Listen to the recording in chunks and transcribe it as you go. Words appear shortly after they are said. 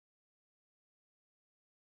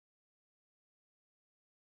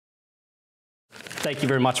Thank you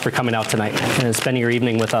very much for coming out tonight and spending your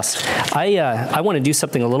evening with us. I want to do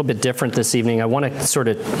something a little bit different this evening. I want to sort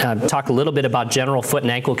of talk a little bit about general foot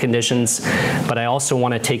and ankle conditions, but I also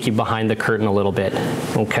want to take you behind the curtain a little bit,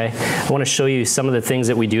 okay? I want to show you some of the things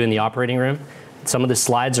that we do in the operating room. Some of the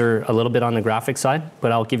slides are a little bit on the graphic side,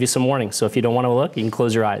 but I'll give you some warnings. So if you don't want to look, you can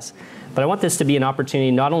close your eyes. But I want this to be an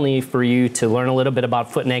opportunity not only for you to learn a little bit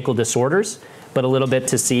about foot and ankle disorders, but a little bit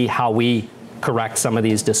to see how we correct some of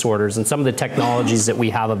these disorders and some of the technologies that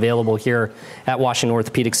we have available here at Washington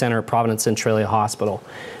Orthopaedic Center at Providence Centralia Hospital.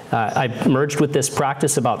 I merged with this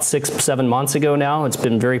practice about 6-7 months ago now. It's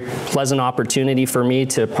been a very pleasant opportunity for me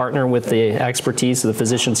to partner with the expertise of the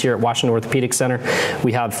physicians here at Washington Orthopaedic Center.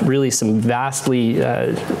 We have really some vastly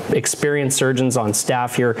experienced surgeons on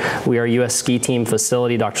staff here. We are a U.S. ski team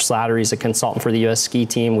facility. Dr. Slattery is a consultant for the U.S. ski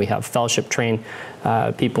team. We have fellowship trained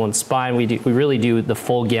people in spine. We really do the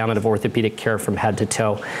full gamut of orthopedic care from head to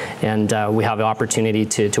toe. And we have the opportunity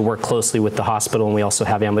to work closely with the hospital, and we also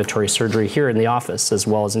have ambulatory surgery here in the office as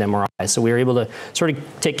well as an MRI. So we were able to sort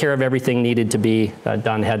of take care of everything needed to be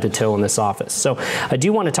done head to toe in this office. So I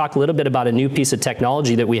do want to talk a little bit about a new piece of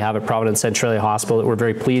technology that we have at Providence Centralia Hospital that we're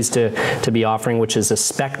very pleased to be offering, which is a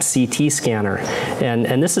SPECT CT scanner.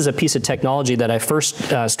 And this is a piece of technology that I first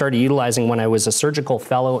started utilizing when I was a surgical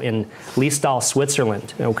fellow in Liestal,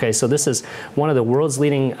 Switzerland. Okay, so this is one of the world's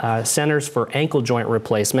leading centers for ankle joint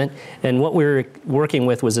replacement. And what we were working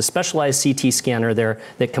with was a specialized CT scanner there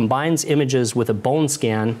that combines images with a bone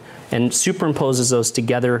scan and superimposes those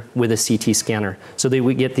together with a CT scanner so that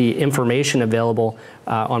we get the information available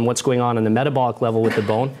on what's going on the metabolic level with the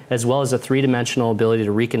bone, as well as a three-dimensional ability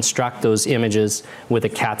to reconstruct those images with a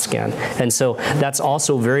CAT scan. And so that's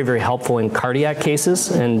also very, very helpful in cardiac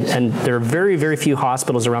cases, and there are very, very few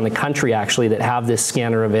hospitals around the country actually that have this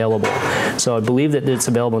scanner available. So I believe that it's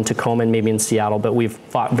available in Tacoma and maybe in Seattle, but we've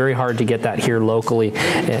fought very hard to get that here locally,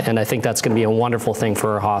 and I think that's going to be a wonderful thing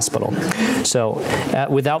for our hospital. So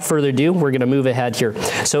without further ado, we're going to move ahead here.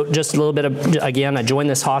 So just a little bit of, again, I joined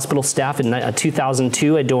this hospital staff in 2002.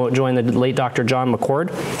 I joined the late Dr. John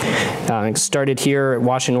McCord. Started here at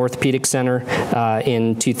Washington Orthopaedic Center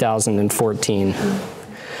in 2014.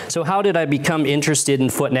 So how did I become interested in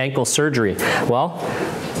foot and ankle surgery? Well,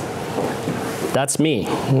 that's me.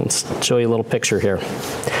 Let's show you a little picture here.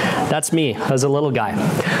 That's me as a little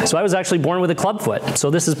guy. So I was actually born with a club foot. So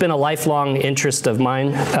this has been a lifelong interest of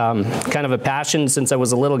mine, kind of a passion since I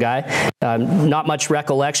was a little guy. Not much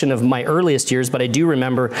recollection of my earliest years, but I do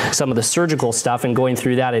remember some of the surgical stuff and going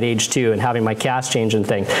through that at age 2 and having my cast change and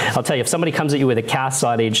thing. I'll tell you, if somebody comes at you with a cast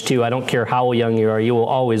saw at age 2, I don't care how young you are, you will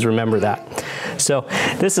always remember that. So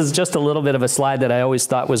this is just a little bit of a slide that I always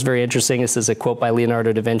thought was very interesting. This is a quote by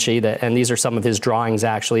Leonardo da Vinci, and these are some of his drawings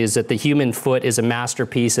actually, is that the human foot is a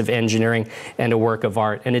masterpiece of engineering and a work of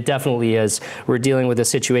art. And it definitely is. We're dealing with a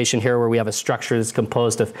situation here where we have a structure that's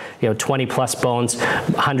composed of 20 plus bones,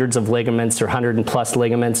 hundreds of ligaments or 100 plus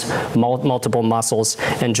ligaments, multiple muscles,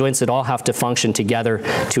 and joints that all have to function together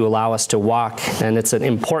to allow us to walk. And it's an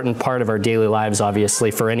important part of our daily lives,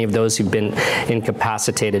 obviously, for any of those who've been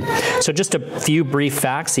incapacitated. So just a few brief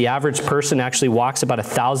facts. The average person actually walks about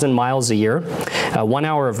 1,000 miles a year. 1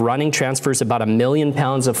 hour of running transfers about 1 million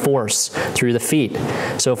pounds of force through the feet.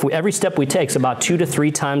 So if every step we take is about 2 to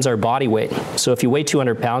 3 times our body weight. So if you weigh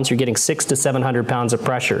 200 pounds, you're getting 600 to 700 pounds of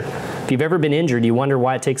pressure. If you've ever been injured, you wonder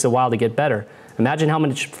why it takes a while to get better. Imagine how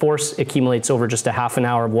much force accumulates over just a half an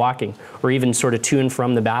hour of walking, or even sort of to and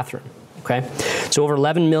from the bathroom. Okay? So over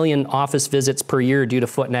 11 million office visits per year due to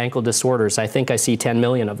foot and ankle disorders. I think I see 10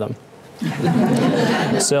 million of them.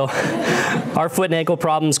 So our foot and ankle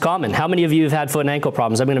problems common. How many of you have had foot and ankle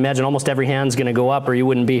problems? I'm going to imagine almost every hand's going to go up or you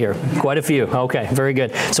wouldn't be here. Quite a few. Okay, very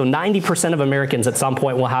good. So 90% of Americans at some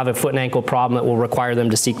point will have a foot and ankle problem that will require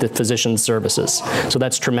them to seek the physician's services. So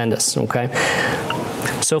that's tremendous, okay?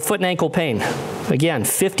 So foot and ankle pain. Again,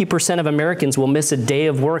 50% of Americans will miss a day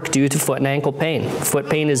of work due to foot and ankle pain. Foot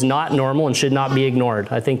pain is not normal and should not be ignored.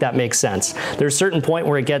 I think that makes sense. There's a certain point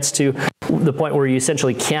where it gets to the point where you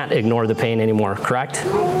essentially can't ignore the pain anymore, correct?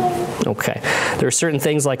 Okay. There are certain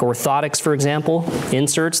things like orthotics, for example,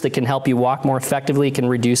 inserts that can help you walk more effectively, can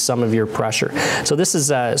reduce some of your pressure. So this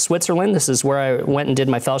is Switzerland. This is where I went and did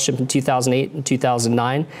my fellowship in 2008 and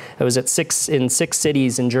 2009. I was in 6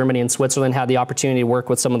 cities in Germany and Switzerland, had the opportunity to work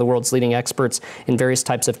with some of the world's leading experts in various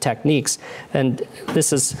types of techniques. And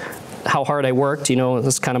this is how hard I worked. You know,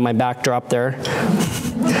 this is kind of my backdrop there.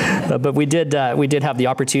 But we did have the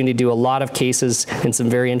opportunity to do a lot of cases in some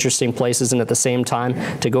very interesting places, and at the same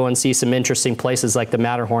time to go and see some interesting places like the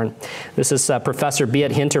Matterhorn. This is Professor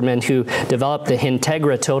Beat Hinterman, who developed the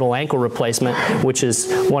Integra total ankle replacement, which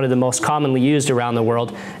is one of the most commonly used around the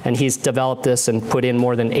world, and he's developed this and put in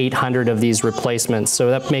more than 800 of these replacements. So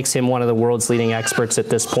that makes him one of the world's leading experts at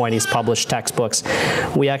this point. He's published textbooks.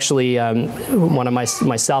 We actually,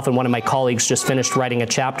 myself and one of my colleagues just finished writing a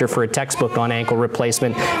chapter for a textbook on ankle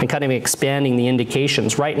replacement and kind of expanding the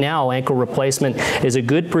indications. Right now, ankle replacement is a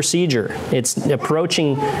good procedure. It's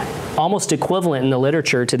approaching almost equivalent in the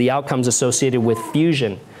literature to the outcomes associated with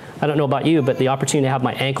fusion. I don't know about you, but the opportunity to have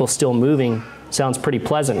my ankle still moving sounds pretty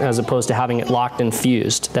pleasant as opposed to having it locked and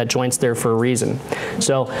fused. That joint's there for a reason.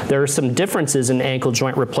 So there are some differences in ankle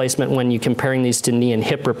joint replacement when you're comparing these to knee and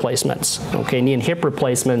hip replacements. Okay, knee and hip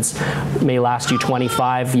replacements may last you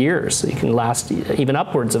 25 years. It can last even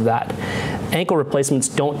upwards of that. Ankle replacements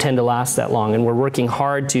don't tend to last that long, and we're working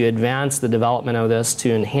hard to advance the development of this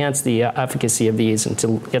to enhance the efficacy of these and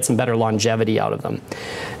to get some better longevity out of them.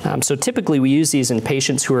 So typically we use these in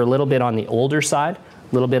patients who are a little bit on the older side,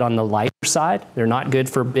 a little bit on the lighter side. They're not good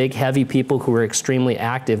for big, heavy people who are extremely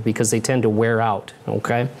active because they tend to wear out,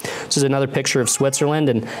 okay? This is another picture of Switzerland,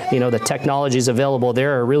 and the technologies available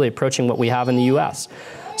there are really approaching what we have in the US.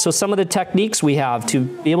 So some of the techniques we have to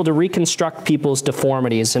be able to reconstruct people's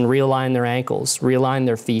deformities and realign their ankles, realign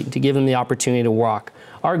their feet, to give them the opportunity to walk.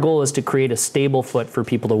 Our goal is to create a stable foot for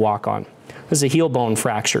people to walk on. This is a heel bone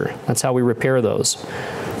fracture. That's how we repair those.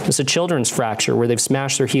 This is a children's fracture where they've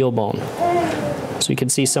smashed their heel bone. So you can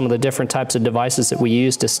see some of the different types of devices that we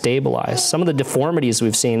use to stabilize. Some of the deformities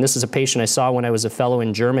we've seen. This is a patient I saw when I was a fellow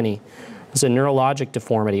in Germany. It's a neurologic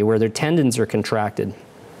deformity where their tendons are contracted.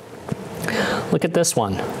 Look at this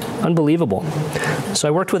one. Unbelievable. So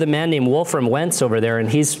I worked with a man named Wolfram Wentz over there, and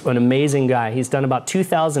he's an amazing guy. He's done about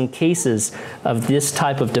 2,000 cases of this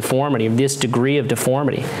type of deformity, of this degree of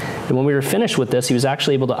deformity. And when we were finished with this, he was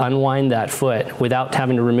actually able to unwind that foot without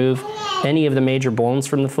having to remove any of the major bones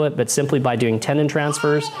from the foot, but simply by doing tendon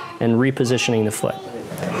transfers and repositioning the foot.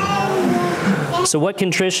 So what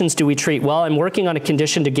conditions do we treat? Well, I'm working on a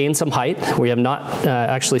condition to gain some height. We have not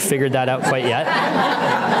actually figured that out quite yet.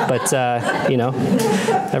 But,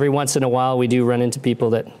 every once in a while we do run into people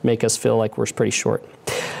that make us feel like we're pretty short.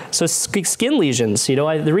 So skin lesions,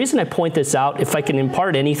 the reason I point this out, if I can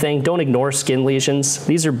impart anything, don't ignore skin lesions.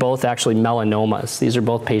 These are both actually melanomas. These are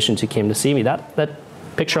both patients who came to see me. That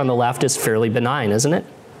picture on the left is fairly benign, isn't it?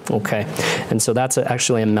 Okay, and so that's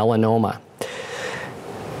actually a melanoma.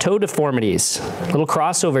 Toe deformities, little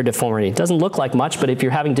crossover deformity. It doesn't look like much, but if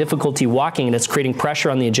you're having difficulty walking and it's creating pressure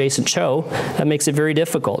on the adjacent toe, that makes it very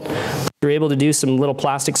difficult. You're able to do some little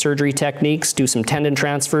plastic surgery techniques, do some tendon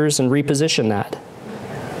transfers, and reposition that.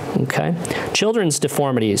 Okay. Children's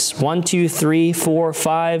deformities, 1, 2, 3, 4,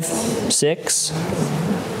 5, 6.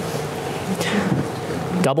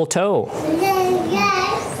 Double toe.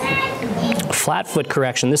 Flat foot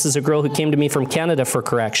correction. This is a girl who came to me from Canada for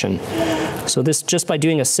correction. So this, just by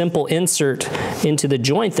doing a simple insert into the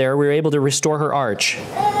joint there, we were able to restore her arch.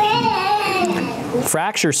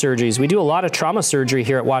 Fracture surgeries. We do a lot of trauma surgery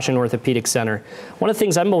here at Washington Orthopedic Center. One of the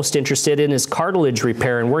things I'm most interested in is cartilage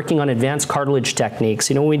repair and working on advanced cartilage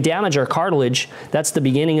techniques. When we damage our cartilage, that's the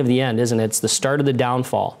beginning of the end, isn't it? It's the start of the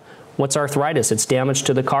downfall. What's arthritis? It's damage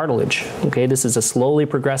to the cartilage. Okay, this is a slowly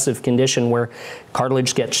progressive condition where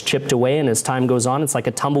cartilage gets chipped away, and as time goes on, it's like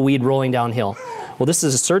a tumbleweed rolling downhill. Well, this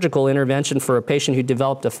is a surgical intervention for a patient who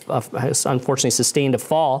developed unfortunately sustained a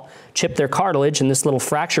fall, chipped their cartilage, and this little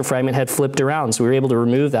fracture fragment had flipped around, so we were able to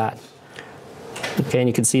remove that. Okay, and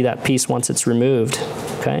you can see that piece once it's removed.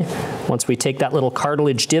 Okay, once we take that little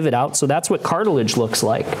cartilage divot out, so that's what cartilage looks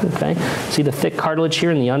like. Okay, see the thick cartilage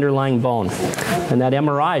here in the underlying bone, and that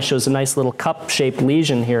MRI shows a nice little cup-shaped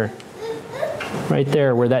lesion here, right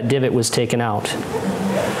there where that divot was taken out.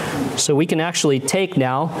 So we can actually take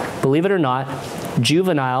now, believe it or not,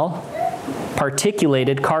 juvenile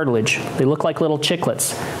particulated cartilage. They look like little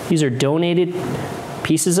chiclets. These are donated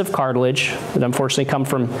pieces of cartilage that unfortunately come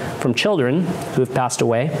from children who have passed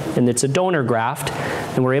away, and it's a donor graft,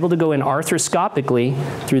 and we're able to go in arthroscopically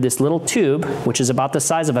through this little tube, which is about the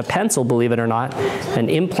size of a pencil, believe it or not, and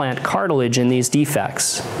implant cartilage in these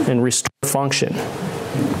defects and restore function.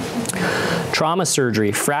 Trauma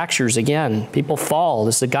surgery, fractures, again, people fall.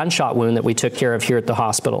 This is a gunshot wound that we took care of here at the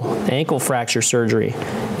hospital. Ankle fracture surgery,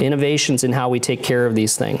 innovations in how we take care of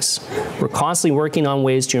these things. We're constantly working on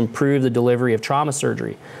ways to improve the delivery of trauma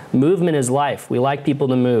surgery. Movement is life. We like people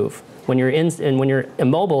to move. When you're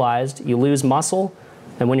immobilized, you lose muscle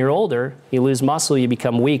And when you're older, you lose muscle, you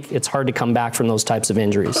become weak. It's hard to come back from those types of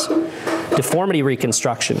injuries. Deformity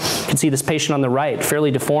reconstruction. You can see this patient on the right,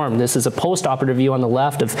 fairly deformed. This is a post-operative view on the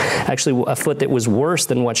left of actually a foot that was worse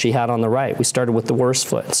than what she had on the right. We started with the worst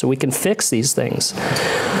foot. So we can fix these things.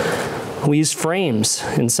 We use frames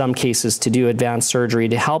in some cases to do advanced surgery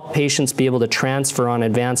to help patients be able to transfer on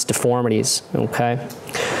advanced deformities, okay?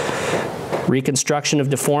 Reconstruction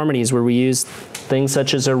of deformities, where we use things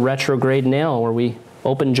such as a retrograde nail, where we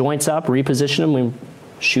open joints up, reposition them, we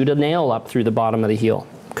shoot a nail up through the bottom of the heel.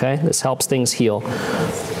 Okay, this helps things heal.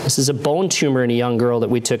 This is a bone tumor in a young girl that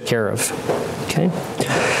we took care of. Okay,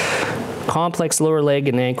 complex lower leg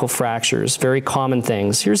and ankle fractures, very common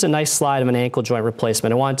things. Here's a nice slide of an ankle joint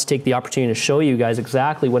replacement. I wanted to take the opportunity to show you guys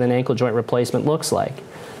exactly what an ankle joint replacement looks like.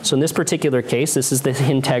 So in this particular case, this is the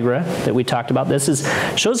Integra that we talked about. This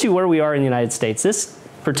shows you where we are in the United States. This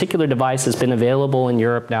particular device has been available in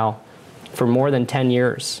Europe now for more than 10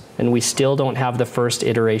 years, and we still don't have the first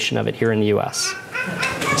iteration of it here in the US.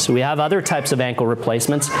 So we have other types of ankle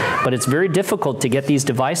replacements, but it's very difficult to get these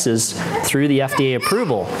devices through the FDA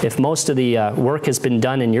approval. If most of the work has been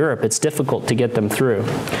done in Europe, it's difficult to get them through.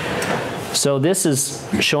 So this is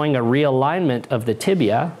showing a realignment of the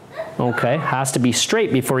tibia. Okay, has to be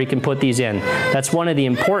straight before you can put these in. That's one of the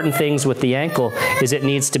important things with the ankle, is it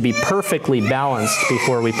needs to be perfectly balanced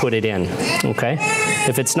before we put it in. Okay,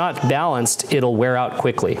 if it's not balanced, it'll wear out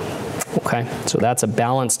quickly. Okay, so that's a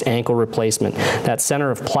balanced ankle replacement. That center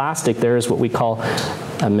of plastic there is what we call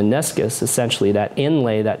a meniscus, essentially that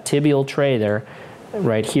inlay, that tibial tray there,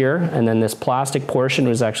 right here, and then this plastic portion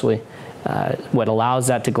was actually what allows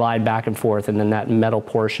that to glide back and forth, and then that metal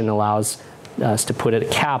portion allows us to put a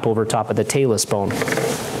cap over top of the talus bone.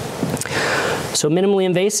 So minimally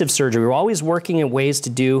invasive surgery, we're always working at ways to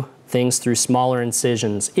do things through smaller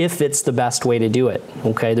incisions if it's the best way to do it.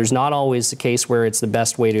 Okay, there's not always the case where it's the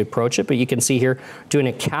best way to approach it, but you can see here doing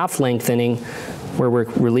a calf lengthening where we're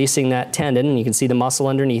releasing that tendon, and you can see the muscle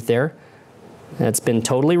underneath there. It's been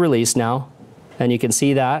totally released now, and you can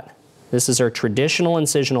see that. This is our traditional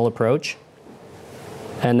incisional approach.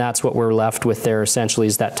 And that's what we're left with there essentially,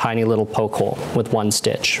 is that tiny little poke hole with one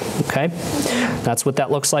stitch, okay? That's what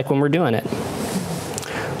that looks like when we're doing it.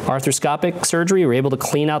 Arthroscopic surgery, we're able to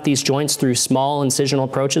clean out these joints through small incisional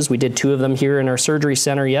approaches. We did 2 of them here in our surgery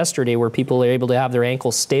center yesterday, where people are able to have their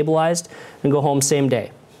ankles stabilized and go home same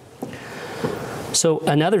day. So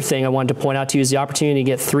another thing I wanted to point out to you is the opportunity to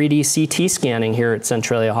get 3D CT scanning here at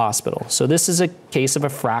Centralia Hospital. So this is a case of a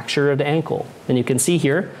fracture of the ankle. And you can see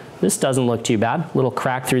here, this doesn't look too bad. Little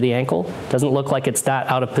crack through the ankle. Doesn't look like it's that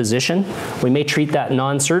out of position. We may treat that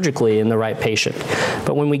non-surgically in the right patient.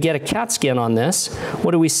 But when we get a CAT scan on this,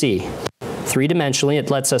 what do we see? 3-dimensionally,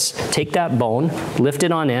 it lets us take that bone, lift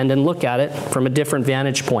it on end, and look at it from a different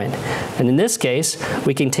vantage point. And in this case,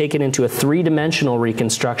 we can take it into a 3-dimensional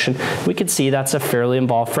reconstruction. We can see that's a fairly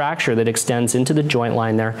involved fracture that extends into the joint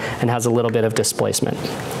line there and has a little bit of displacement.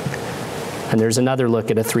 And there's another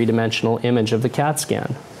look at a 3-dimensional image of the CAT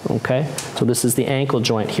scan. Okay, so this is the ankle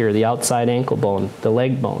joint here, the outside ankle bone, the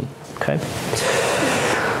leg bone. Okay.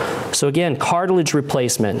 So again, cartilage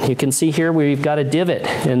replacement. You can see here we've got a divot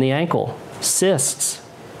in the ankle, cysts,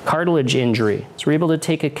 cartilage injury. So we're able to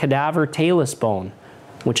take a cadaver talus bone,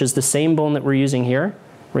 which is the same bone that we're using here.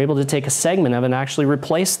 We're able to take a segment of it and actually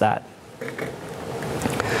replace that.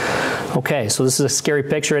 Okay, so this is a scary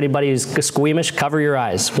picture. Anybody who's squeamish, cover your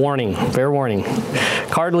eyes. Warning, fair warning.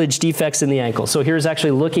 Cartilage defects in the ankle. So here's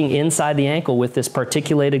actually looking inside the ankle with this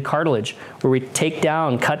particulated cartilage, where we take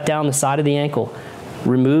down, cut down the side of the ankle,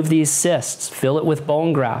 remove these cysts, fill it with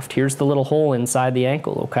bone graft. Here's the little hole inside the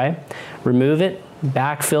ankle, okay? Remove it,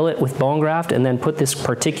 backfill it with bone graft, and then put this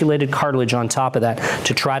particulated cartilage on top of that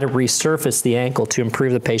to try to resurface the ankle to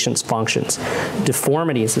improve the patient's functions.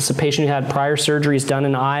 Deformities. This is a patient who had prior surgeries done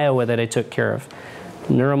in Iowa that I took care of.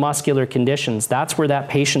 Neuromuscular conditions. That's where that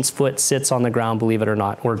patient's foot sits on the ground, believe it or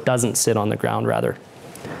not, or doesn't sit on the ground, rather.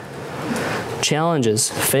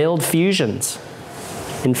 Challenges. Failed fusions.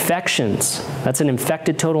 Infections. That's an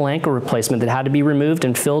infected total ankle replacement that had to be removed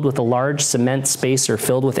and filled with a large cement spacer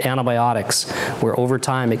filled with antibiotics, where over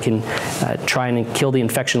time it can try and kill the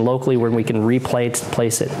infection locally, where we can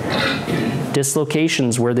replace it.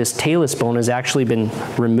 Dislocations, where this talus bone has actually been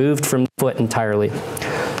removed from the foot entirely.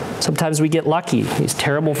 Sometimes we get lucky, these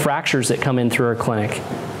terrible fractures that come in through our clinic.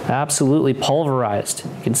 Absolutely pulverized.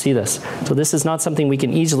 You can see this. So this is not something we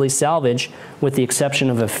can easily salvage, with the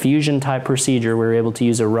exception of a fusion type procedure where we're able to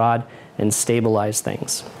use a rod and stabilize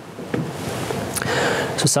things.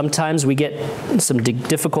 So sometimes we get some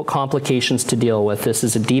difficult complications to deal with. This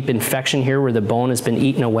is a deep infection here where the bone has been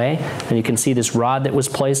eaten away, and you can see this rod that was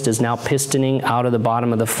placed is now pistoning out of the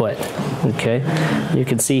bottom of the foot. Okay, you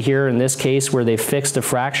can see here in this case where they fixed a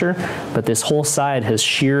fracture, but this whole side has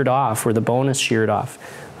sheared off, where the bone is sheared off.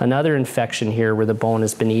 Another infection here where the bone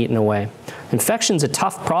has been eaten away. Infection's a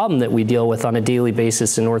tough problem that we deal with on a daily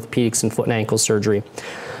basis in orthopedics and foot and ankle surgery.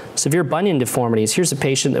 Severe bunion deformities. Here's a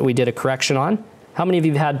patient that we did a correction on. How many of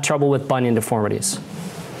you have had trouble with bunion deformities?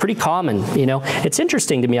 Pretty common, you know. It's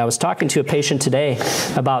interesting to me. I was talking to a patient today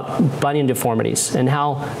about bunion deformities and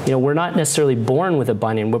how, you know, we're not necessarily born with a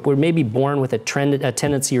bunion, but we're maybe born with a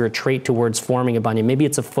tendency or a trait towards forming a bunion. Maybe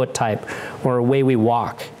it's a foot type or a way we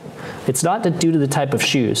walk. It's not due to the type of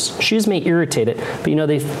shoes. Shoes may irritate it, but you know,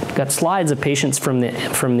 they've got slides of patients from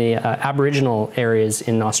the Aboriginal areas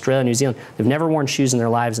in Australia and New Zealand. They've never worn shoes in their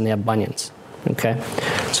lives and they have bunions. Okay,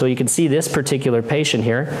 so you can see this particular patient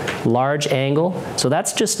here, large angle. So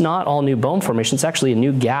that's just not all new bone formation. It's actually a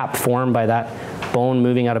new gap formed by that bone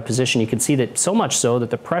moving out of position. You can see that so much so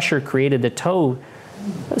that the pressure created the toe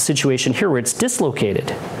situation here where it's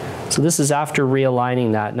dislocated. So this is after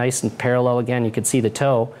realigning that nice and parallel again. You can see the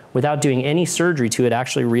toe without doing any surgery to it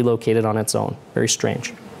actually relocated on its own. Very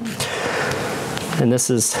strange. And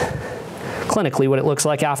this is clinically what it looks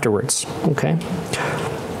like afterwards. Okay.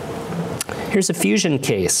 Here's a fusion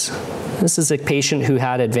case. This is a patient who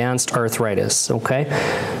had advanced arthritis, okay?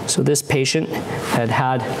 So this patient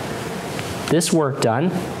had this work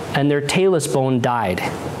done and their talus bone died.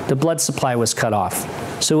 The blood supply was cut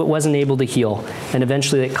off, so it wasn't able to heal, and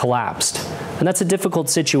eventually it collapsed. And that's a difficult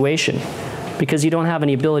situation because you don't have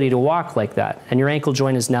any ability to walk like that, and your ankle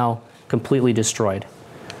joint is now completely destroyed.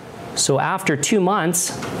 So after 2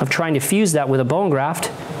 months of trying to fuse that with a bone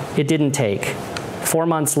graft, it didn't take. 4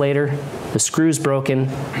 months later, the screw's broken,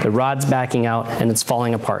 the rod's backing out, and it's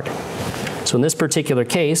falling apart. So in this particular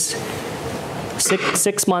case,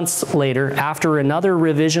 six months later, after another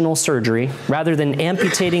revisional surgery, rather than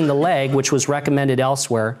amputating the leg, which was recommended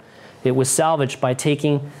elsewhere, it was salvaged by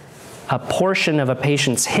taking a portion of a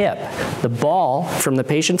patient's hip, the ball from the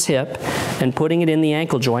patient's hip, and putting it in the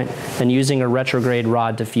ankle joint and using a retrograde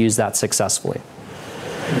rod to fuse that successfully.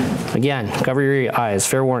 Again, cover your eyes,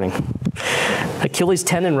 fair warning. Achilles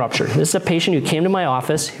tendon rupture. This is a patient who came to my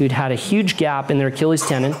office who'd had a huge gap in their Achilles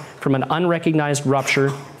tendon from an unrecognized rupture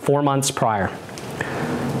 4 months prior.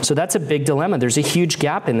 So that's a big dilemma. There's a huge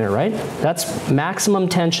gap in there, right? That's maximum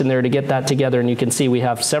tension there to get that together, and you can see we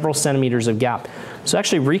have several centimeters of gap. So I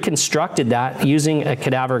actually reconstructed that using a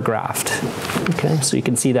cadaver graft. Okay, so you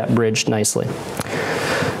can see that bridged nicely.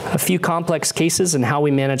 A few complex cases and how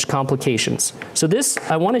we manage complications. So this,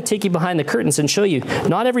 I want to take you behind the curtains and show you,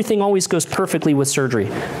 not everything always goes perfectly with surgery.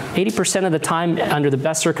 80% of the time, under the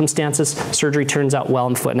best circumstances, surgery turns out well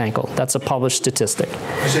in foot and ankle. That's a published statistic.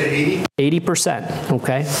 You say 80? 80%,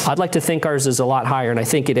 okay? I'd like to think ours is a lot higher, and I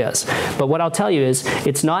think it is. But what I'll tell you is,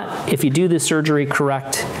 it's not if you do the surgery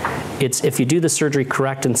correct, it's if you do the surgery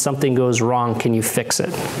correct and something goes wrong, can you fix it,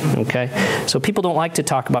 okay? So people don't like to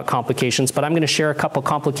talk about complications, but I'm going to share a couple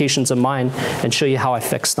complications of mine and show you how I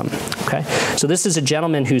fix them, okay? So this is a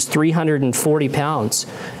gentleman who's 340 pounds.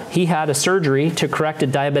 He had a surgery to correct a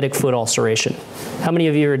diabetic foot ulceration. How many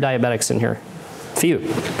of you are diabetics in here? Few.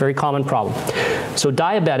 Very common problem. So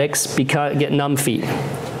diabetics get numb feet.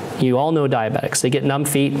 You all know diabetics. They get numb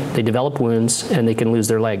feet, they develop wounds, and they can lose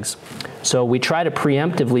their legs. So we try to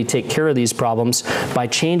preemptively take care of these problems by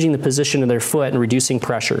changing the position of their foot and reducing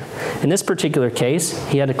pressure. In this particular case,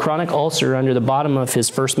 he had a chronic ulcer under the bottom of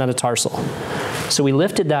his first metatarsal. So we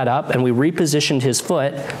lifted that up and we repositioned his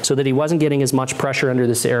foot so that he wasn't getting as much pressure under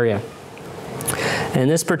this area. And in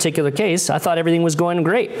this particular case, I thought everything was going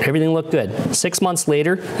great. Everything looked good. 6 months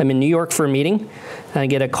later, I'm in New York for a meeting, and I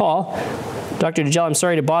get a call. Dr. Dujela, I'm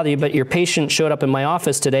sorry to bother you, but your patient showed up in my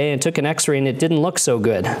office today and took an x-ray and it didn't look so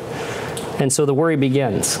good. And so the worry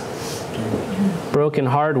begins. Broken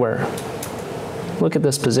hardware. Look at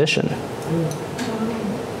this position.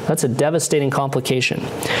 That's a devastating complication.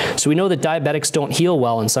 So we know that diabetics don't heal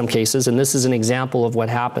well in some cases, and this is an example of what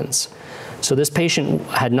happens. So this patient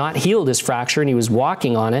had not healed his fracture and he was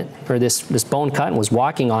walking on it, or this bone cut and was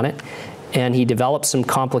walking on it, and he developed some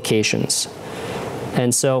complications.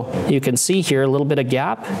 And so you can see here a little bit of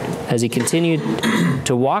gap. As he continued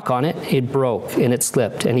to walk on it, it broke and it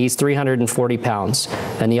slipped, and he's 340 pounds.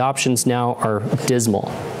 And the options now are dismal.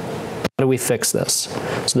 How do we fix this?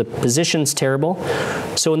 So the position's terrible.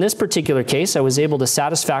 So in this particular case, I was able to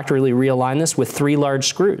satisfactorily realign this with 3 large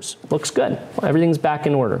screws. Looks good. Everything's back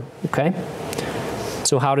in order, okay?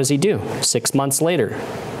 So how does he do? 6 months later,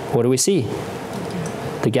 what do we see?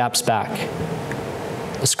 The gap's back.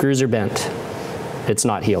 The screws are bent. It's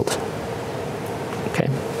not healed. Okay.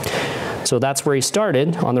 So that's where he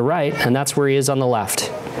started on the right, and that's where he is on the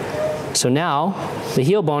left. So now the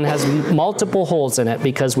heel bone has multiple holes in it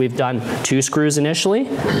because we've done 2 screws initially.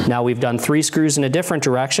 Now we've done 3 screws in a different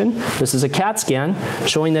direction. This is a CAT scan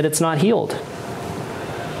showing that it's not healed.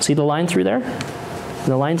 See the line through there?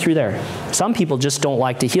 The line through there. Some people just don't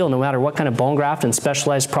like to heal no matter what kind of bone graft and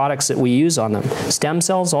specialized products that we use on them. Stem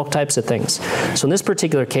cells, all types of things. So in this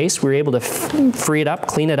particular case, we were able to free it up,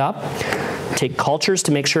 clean it up, take cultures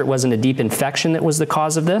to make sure it wasn't a deep infection that was the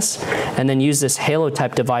cause of this, and then use this halo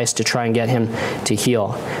type device to try and get him to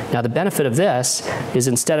heal. Now the benefit of this is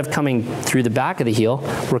instead of coming through the back of the heel,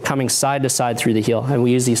 we're coming side to side through the heel, and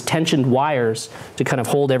we use these tensioned wires to kind of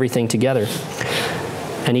hold everything together.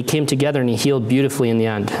 And he came together and he healed beautifully in the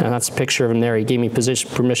end. And that's a picture of him there. He gave me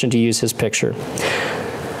permission to use his picture.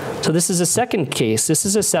 So this is a second case. This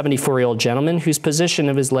is a 74-year-old gentleman whose position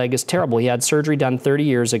of his leg is terrible. He had surgery done 30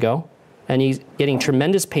 years ago, and he's getting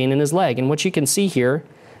tremendous pain in his leg. And what you can see here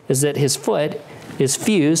is that his foot is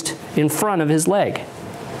fused in front of his leg.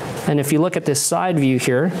 And if you look at this side view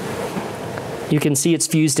here, you can see it's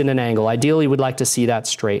fused in an angle. Ideally, we'd like to see that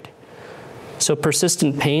straight. So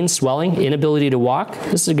persistent pain, swelling, inability to walk.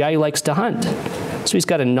 This is a guy who likes to hunt. So he's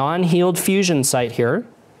got a non-healed fusion site here.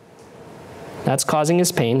 That's causing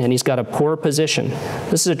his pain, and he's got a poor position.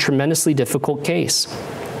 This is a tremendously difficult case.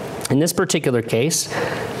 In this particular case,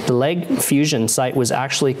 the leg fusion site was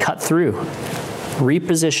actually cut through,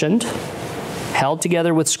 repositioned, held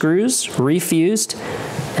together with screws, refused,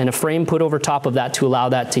 and a frame put over top of that to allow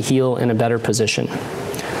that to heal in a better position.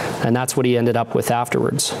 And that's what he ended up with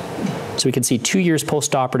afterwards. So we can see 2 years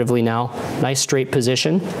post-operatively now, nice straight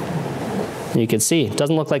position. And you can see, it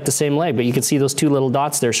doesn't look like the same leg, but you can see those 2 little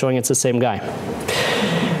dots there showing it's the same guy.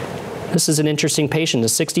 This is an interesting patient, a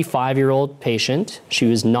 65-year-old patient. She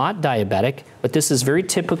was not diabetic, but this is very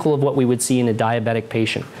typical of what we would see in a diabetic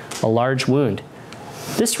patient, a large wound.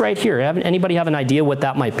 This right here, anybody have an idea what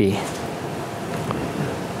that might be?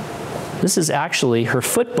 This is actually her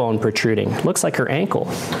foot bone protruding. It looks like her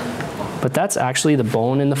ankle. But that's actually the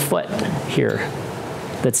bone in the foot here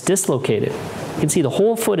that's dislocated. You can see the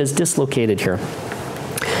whole foot is dislocated here.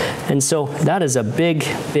 And so that is a big,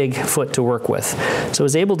 big foot to work with. So I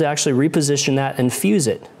was able to actually reposition that and fuse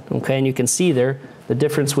it. Okay, and you can see there the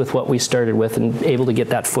difference with what we started with and able to get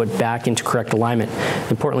that foot back into correct alignment.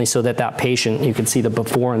 Importantly, so that that patient, you can see the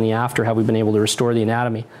before and the after, how we've been able to restore the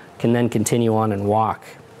anatomy, can then continue on and walk.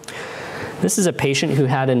 This is a patient who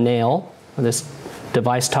had a nail, this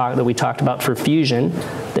device that we talked about for fusion,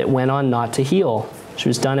 that went on not to heal. She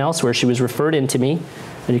was done elsewhere. She was referred into me,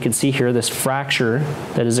 and you can see here this fracture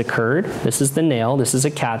that has occurred. This is the nail. This is a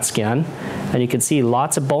CAT scan, and you can see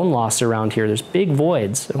lots of bone loss around here. There's big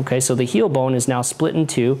voids. Okay, so the heel bone is now split in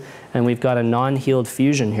 2, and we've got a non-healed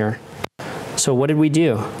fusion here. So what did we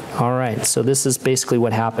do? All right, so this is basically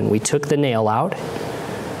what happened. We took the nail out.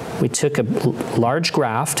 We took a large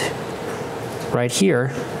graft right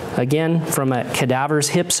here, again from a cadaver's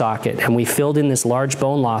hip socket, and we filled in this large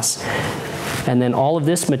bone loss. And then all of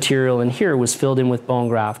this material in here was filled in with bone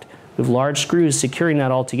graft with large screws securing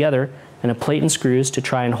that all together, and a plate and screws to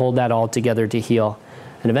try and hold that all together to heal.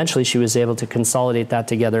 And eventually she was able to consolidate that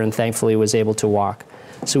together and thankfully was able to walk.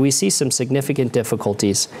 So we see some significant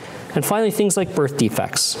difficulties. And finally, things like birth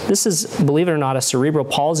defects. This is, believe it or not, a cerebral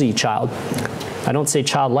palsy child. I don't say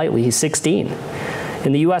child lightly, he's 16.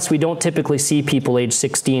 In the US, we don't typically see people age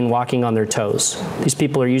 16 walking on their toes. These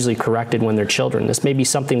people are usually corrected when they're children. This may be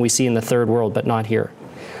something we see in the third world, but not here.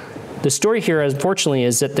 The story here, unfortunately,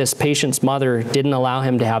 is that this patient's mother didn't allow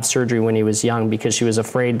him to have surgery when he was young because she was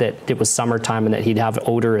afraid that it was summertime and that he'd have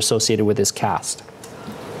odor associated with his cast.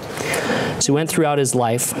 So he went throughout his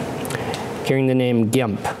life carrying the name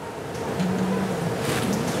Gimp.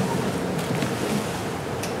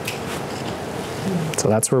 So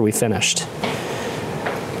that's where we finished.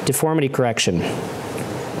 Deformity correction.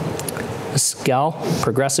 This gal,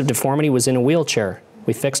 progressive deformity, was in a wheelchair.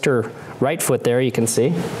 We fixed her right foot there, you can see.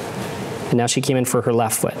 And now she came in for her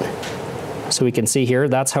left foot. So we can see here,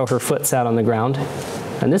 that's how her foot sat on the ground.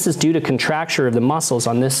 And this is due to contracture of the muscles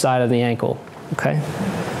on this side of the ankle, okay?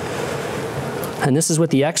 And this is what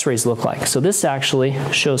the x-rays look like. So this actually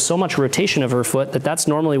shows so much rotation of her foot that that's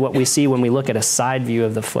normally what we see when we look at a side view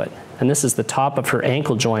of the foot. And this is the top of her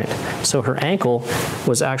ankle joint. So her ankle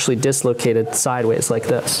was actually dislocated sideways like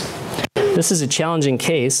this. This is a challenging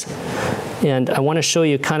case, and I want to show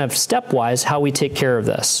you kind of stepwise how we take care of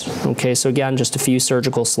this. Okay, so again, just a few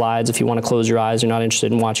surgical slides if you want to close your eyes, you're not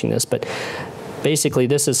interested in watching this. But basically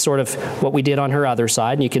this is sort of what we did on her other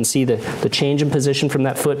side, and you can see the change in position from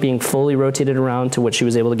that foot being fully rotated around to what she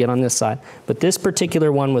was able to get on this side. But this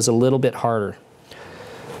particular one was a little bit harder.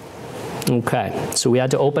 Okay, so we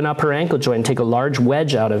had to open up her ankle joint and take a large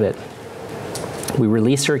wedge out of it. We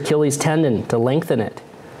release her Achilles tendon to lengthen it.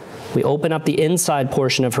 We open up the inside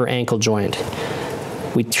portion of her ankle joint.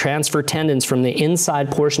 We transfer tendons from the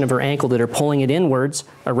inside portion of her ankle that are pulling it inwards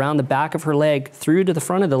around the back of her leg through to the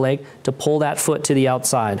front of the leg to pull that foot to the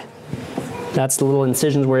outside. That's the little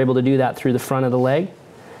incisions we're able to do that through the front of the leg.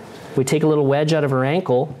 We take a little wedge out of her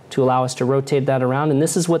ankle to allow us to rotate that around, and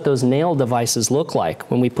this is what those nail devices look like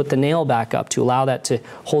when we put the nail back up to allow that to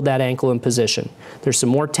hold that ankle in position. There's some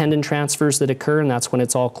more tendon transfers that occur, and that's when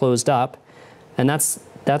it's all closed up, and that's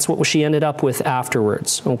what she ended up with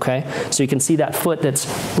afterwards, okay? So you can see that foot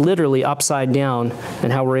that's literally upside down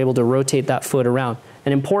and how we're able to rotate that foot around.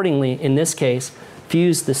 And importantly, in this case,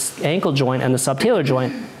 fuse this ankle joint and the subtalar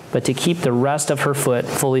joint, but to keep the rest of her foot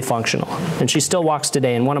fully functional. And she still walks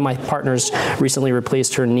today, and one of my partners recently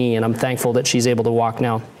replaced her knee, and I'm thankful that she's able to walk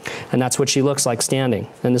now. And that's what she looks like standing.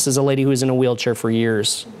 And this is a lady who was in a wheelchair for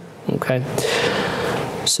years, okay?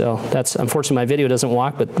 So that's, unfortunately my video doesn't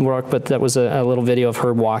work, but that was a little video of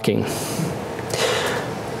her walking.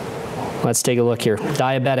 Let's take a look here.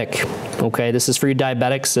 Diabetic. Okay, this is for you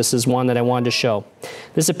diabetics. This is one that I wanted to show.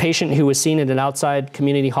 This is a patient who was seen at an outside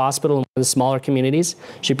community hospital in one of the smaller communities.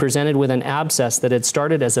 She presented with an abscess that had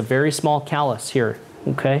started as a very small callus here.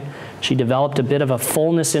 Okay, she developed a bit of a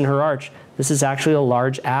fullness in her arch. This is actually a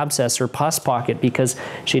large abscess or pus pocket because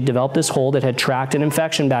she had developed this hole that had tracked an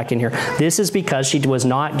infection back in here. This is because she was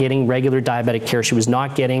not getting regular diabetic care. She was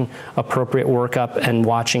not getting appropriate workup and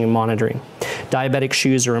watching and monitoring. Diabetic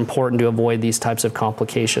shoes are important to avoid these types of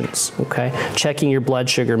complications, okay? Checking your blood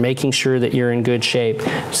sugar, making sure that you're in good shape,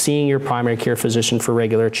 seeing your primary care physician for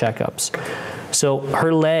regular checkups. So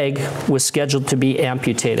her leg was scheduled to be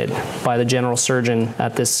amputated by the general surgeon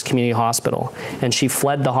at this community hospital, and she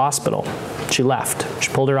fled the hospital. She left. She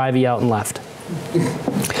pulled her IV out and left.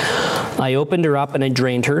 I opened her up and I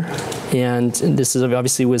drained her, and this is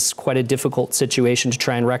obviously was quite a difficult situation to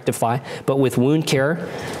try and rectify, but with wound care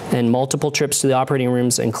and multiple trips to the operating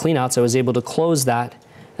rooms and cleanouts, I was able to close that,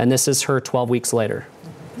 and this is her 12 weeks later,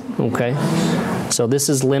 okay? So this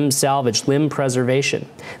is limb salvage, limb preservation.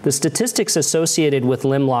 The statistics associated with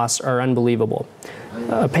limb loss are unbelievable.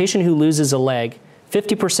 A patient who loses a leg,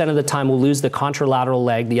 50% of the time will lose the contralateral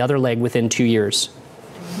leg, the other leg, within 2 years.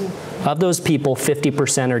 Of those people,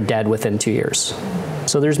 50% are dead within 2 years.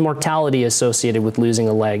 So there's mortality associated with losing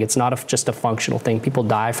a leg. It's not just a functional thing. People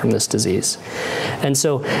die from this disease. And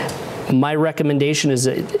so my recommendation is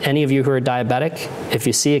that any of you who are diabetic, if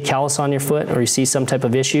you see a callus on your foot or you see some type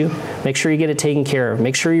of issue, make sure you get it taken care of.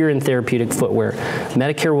 Make sure you're in therapeutic footwear.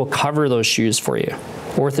 Medicare will cover those shoes for you.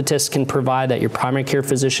 Orthotists can provide that. Your primary care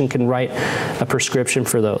physician can write a prescription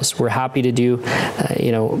for those. We're happy to do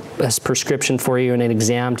a prescription for you and an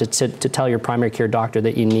exam to tell your primary care doctor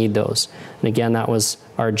that you need those. And again, that was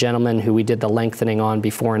our gentleman who we did the lengthening on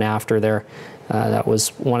before and after there. That was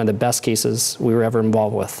one of the best cases we were ever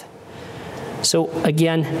involved with. So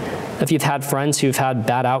again, if you've had friends who've had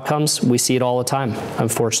bad outcomes, we see it all the time,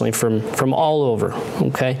 unfortunately, from all over,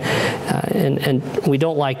 okay? And we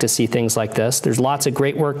don't like to see things like this. There's lots of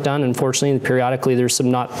great work done. Unfortunately, periodically, there's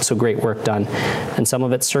some not so great work done. And some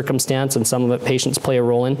of it's circumstance, and some of it patients play a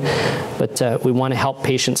role in. But we want to help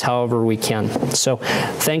patients however we can. So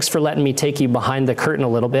thanks for letting me take you behind the curtain a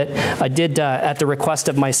little bit. I did, at the request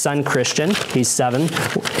of my son, Christian, he's 7,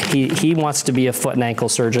 he wants to be a foot and ankle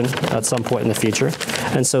surgeon at some point in the future.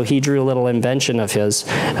 And so he drew a little invention of his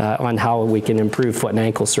on how we can improve foot and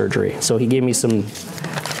ankle surgery. So he gave me some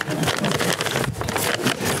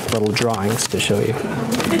little drawings to show you.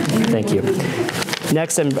 Thank you.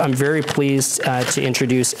 Next, I'm very pleased to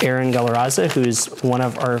introduce Erin Galarraza, who's one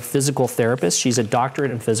of our physical therapists. She's a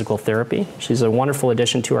doctorate in physical therapy. She's a wonderful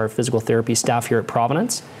addition to our physical therapy staff here at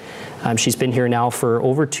Providence. She's been here now for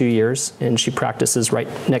over 2 years, and she practices right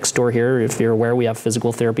next door here. If you're aware, we have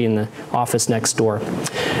physical therapy in the office next door.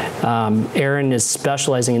 Erin is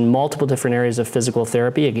specializing in multiple different areas of physical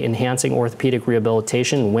therapy, enhancing orthopedic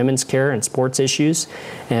rehabilitation, women's care, and sports issues.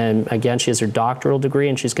 And again, she has her doctoral degree,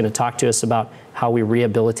 and she's going to talk to us about how we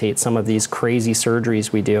rehabilitate some of these crazy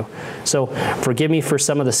surgeries we do. So forgive me for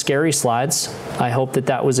some of the scary slides. I hope that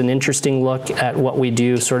that was an interesting look at what we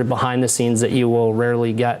do sort of behind the scenes that you will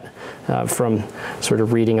rarely get from sort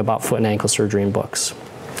of reading about foot and ankle surgery in books.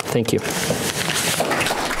 Thank you.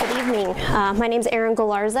 Good evening. My name's Erin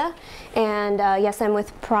Galarza, and yes, I'm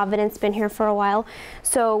with Providence, been here for a while.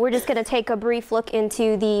 So we're just going to take a brief look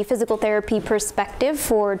into the physical therapy perspective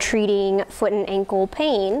for treating foot and ankle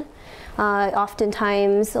pain.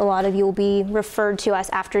 Oftentimes, a lot of you will be referred to us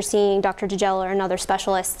after seeing Dr. Dujela or another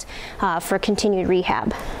specialist for continued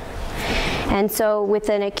rehab. And so with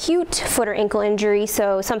an acute foot or ankle injury,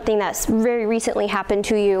 so something that's very recently happened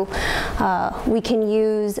to you, we can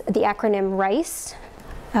use the acronym RICE.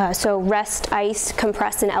 So rest, ice,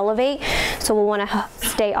 compress, and elevate. So we'll want to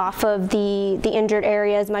stay off of the injured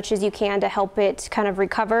area as much as you can to help it kind of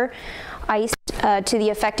recover. Ice to the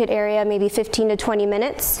affected area, maybe 15 to 20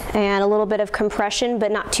 minutes, and a little bit of compression, but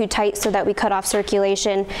not too tight so that we cut off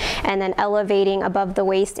circulation, and then elevating above the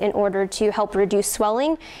waist in order to help reduce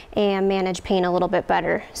swelling and manage pain a little bit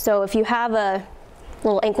better. So if you have a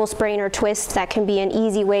little ankle sprain or twist, that can be an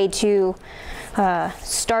easy way to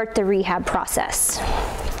start the rehab process.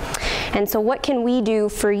 And so what can we do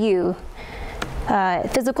for you?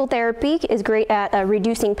 Physical therapy is great at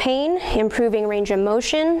reducing pain, improving range of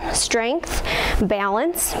motion, strength,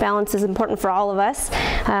 balance. Balance is important for all of us.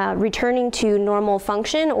 Returning to normal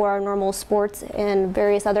function or normal sports and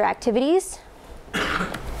various other activities.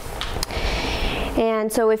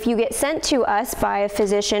 And so if you get sent to us by a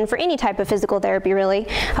physician for any type of physical therapy really,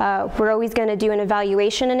 we're always going to do an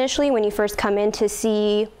evaluation initially when you first come in to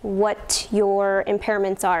see what your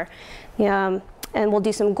impairments are. And we'll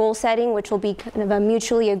do some goal setting, which will be kind of a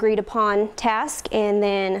mutually agreed upon task, and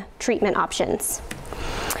then treatment options.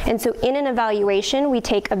 And so in an evaluation, we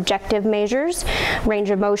take objective measures, range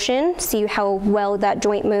of motion, see how well that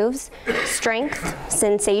joint moves, strength,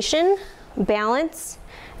 sensation, balance,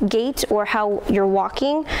 gait or how you're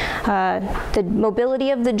walking, the mobility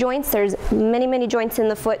of the joints. There's many joints in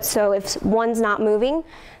the foot, so if one's not moving,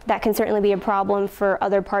 that can certainly be a problem for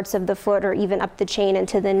other parts of the foot or even up the chain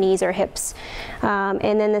into the knees or hips.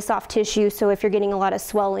 And then the soft tissue, so if you're getting a lot of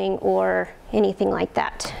swelling or anything like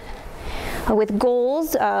that. With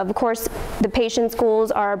goals, of course, the patient's goals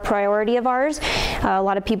are a priority of ours. A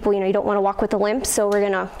lot of people, you don't want to walk with a limp, so we're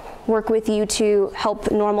going to work with you to help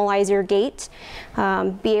normalize your gait,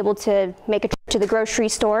 be able to make a trip to the grocery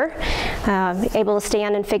store, able to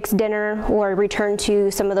stand and fix dinner, or return to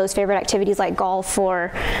some of those favorite activities like golf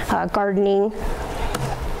or gardening.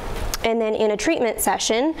 And then in a treatment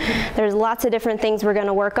session, there's lots of different things we're going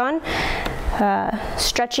to work on.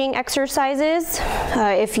 Stretching exercises,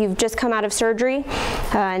 if you've just come out of surgery,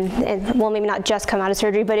 well, maybe not just come out of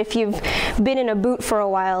surgery, but if you've been in a boot for a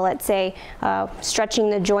while, let's say, stretching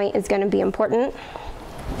the joint is going to be important.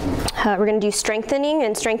 We're going to do strengthening,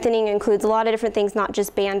 and strengthening includes a lot of different things, not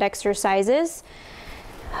just band exercises.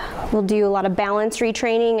 We'll do a lot of balance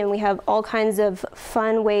retraining, and we have all kinds of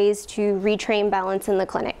fun ways to retrain balance in the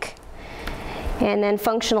clinic. And then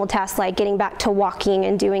functional tasks like getting back to walking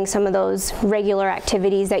and doing some of those regular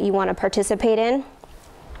activities that you want to participate in.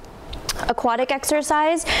 Aquatic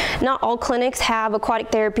exercise. Not all clinics have aquatic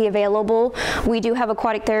therapy available. We do have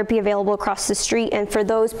aquatic therapy available across the street, and for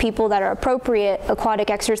those people that are appropriate, aquatic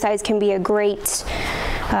exercise can be a great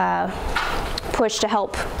push to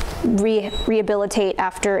help rehabilitate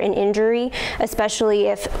after an injury, especially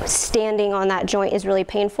if standing on that joint is really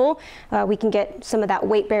painful. We can get some of that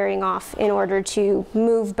weight bearing off in order to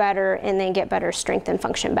move better and then get better strength and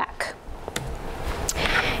function back.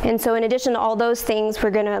 And so in addition to all those things,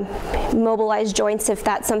 we're going to mobilize joints if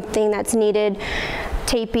that's something that's needed.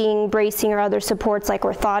 Taping, bracing, or other supports like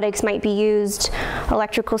orthotics might be used.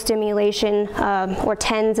 Electrical stimulation, or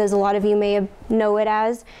TENS, as a lot of you may know it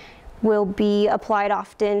as, will be applied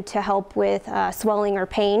often to help with swelling or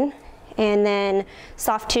pain. And then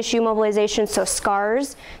soft tissue mobilization, so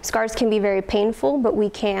scars. Scars can be very painful, but we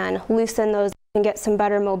can loosen those and get some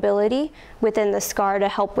better mobility within the scar to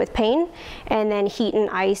help with pain. And then heat and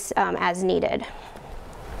ice as needed.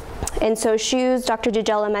 And so shoes, Dr.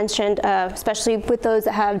 Dujela mentioned, especially with those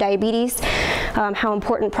that have diabetes, how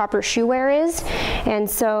important proper shoe wear is. And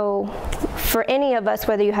so for any of us,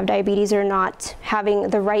 whether you have diabetes or not, having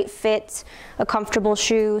the right fit, a comfortable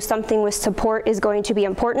shoe, something with support is going to be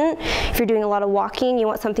important. If you're doing a lot of walking, you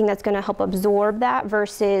want something that's going to help absorb that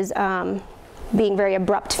versus being very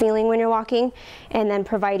abrupt feeling when you're walking, and then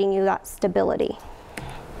providing you that stability.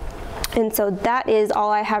 And so that is all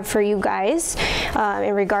I have for you guys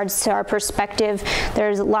in regards to our perspective.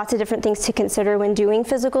 There's lots of different things to consider when doing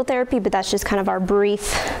physical therapy, but that's just kind of our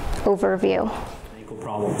brief overview. Ankle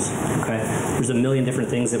problems, okay? There's a million different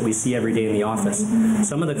things that we see every day in the office.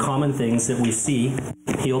 Some of the common things that we see: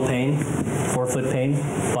 heel pain, forefoot pain,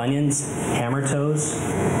 bunions, hammer toes,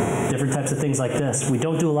 different different types of things like this. We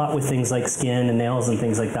don't do a lot with things like skin and nails and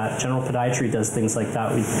things like that. General podiatry does things like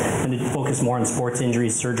that. We tend to focus more on sports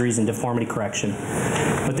injuries, surgeries, and deformity correction.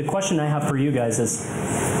 But the question I have for you guys is,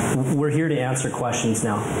 we're here to answer questions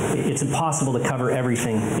now. It's impossible to cover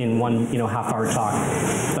everything in one, half-hour talk,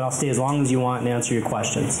 but I'll stay as long as you want and answer your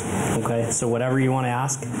questions. Okay, so whatever you want to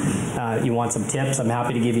ask, you want some tips, I'm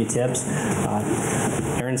happy to give you tips.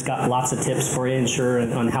 Aaron's got lots of tips for you, and sure,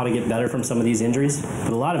 on how to get better from some of these injuries,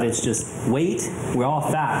 but a lot of it's just weight. We're all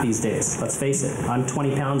fat these days, let's face it. I'm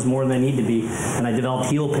 20 pounds more than I need to be, and I developed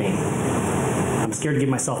heel pain. I'm scared to give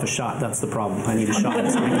myself a shot. That's the problem. I need a shot.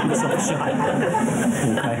 So I give myself a shot.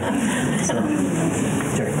 Okay. So,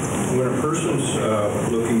 Jerry. When a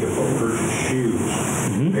person's looking to purchase shoes,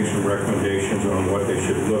 make some recommendations on what they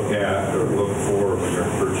should look at or look for when they're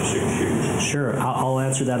purchasing shoes. Sure. I'll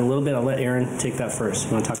answer that a little bit. I'll let Aaron take that first.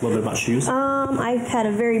 You want to talk a little bit about shoes? I've had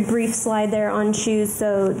a very brief slide there on shoes.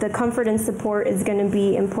 So the comfort and support is going to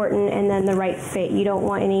be important, and then the right fit. You don't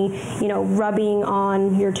want any, rubbing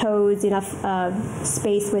on your toes, enough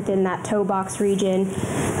space within that toe box region,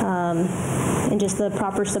 and just the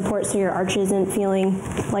proper support so your arch isn't feeling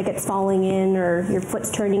like it's falling in or your foot's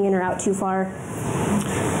turning in or out too far.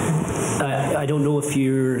 I don't know if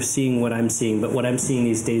you're seeing what I'm seeing, but what I'm seeing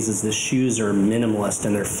these days is the shoes are minimalist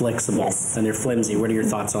and they're flexible. Yes. And they're flimsy. What are your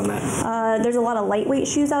thoughts on that? There's a lot of lightweight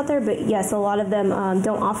shoes out there, but yes, a lot of them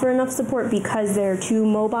don't offer enough support because they're too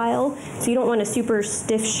mobile. So you don't want a super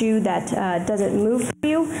stiff shoe that doesn't move for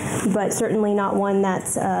you, but certainly not one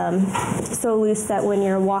that's so loose that when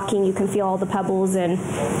you're walking you can feel all the pebbles and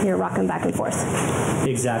you're rocking back and forth.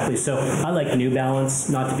 Exactly. So I like New Balance,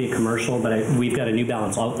 not to be a commercial, but we've got a New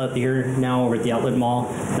Balance outlet here now over at the outlet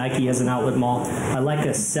mall. Nike has an outlet mall. I like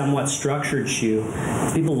a somewhat structured shoe.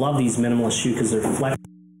 People love these minimalist shoes because they're flexible,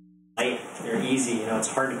 light, they're easy. It's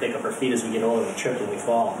hard to pick up our feet as we get older. We trip and we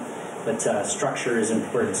fall. But structure is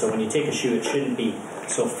important. So when you take a shoe, it shouldn't be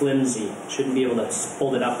so flimsy. It shouldn't be able to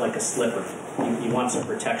hold it up like a slipper. You want some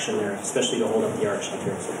protection there, especially to hold up the arch like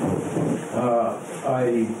yours.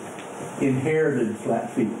 I inherited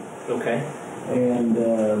flat feet. Okay.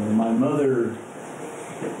 And my mother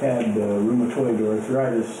had rheumatoid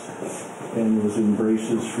arthritis and was in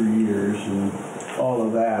braces for years and all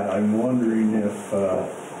of that. I'm wondering if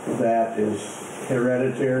that is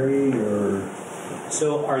hereditary or...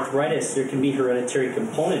 So arthritis, there can be hereditary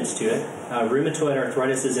components to it. Rheumatoid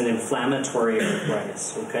arthritis is an inflammatory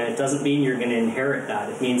arthritis. Okay, it doesn't mean you're going to inherit that.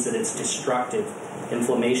 It means that it's destructive.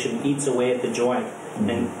 Inflammation eats away at the joint,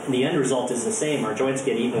 and the end result is the same. Our joints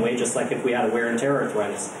get eaten away just like if we had a wear and tear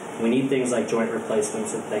arthritis. We need things like joint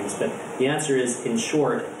replacements and things. But the answer is, in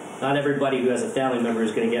short, not everybody who has a family member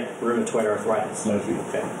is going to get rheumatoid arthritis.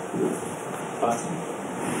 Okay. Thoughts?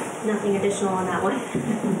 Nothing additional on that one.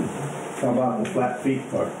 How about the flat feet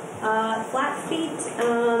part? Flat feet,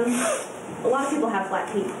 a lot of people have flat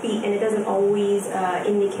feet, and it doesn't always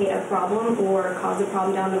indicate a problem or cause a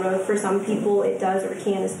problem down the road. For some people it does or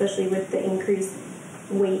can, especially with the increased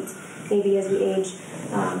weight maybe as we age.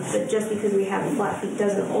 But just because we have flat feet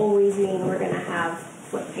doesn't always mean we're going to have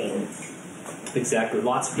foot pain. Exactly.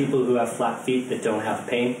 Lots of people who have flat feet that don't have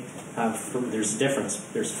pain. There's a difference.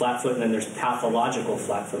 There's flat foot and then there's pathological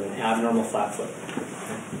flat foot and abnormal flat foot.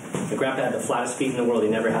 My grandpa had the flattest feet in the world. He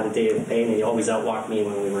never had a day of pain, and he always outwalked me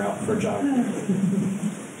when we were out for a jog.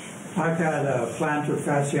 I've had plantar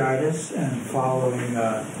fasciitis, and following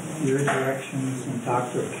your directions and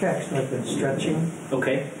Dr. Keck's, I've been stretching.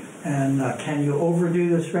 Okay. And can you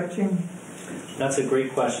overdo the stretching? That's a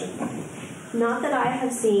great question. Not that I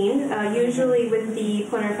have seen. Usually with the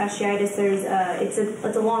plantar fasciitis, it's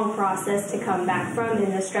a long process to come back from,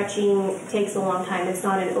 and the stretching takes a long time. It's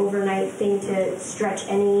not an overnight thing to stretch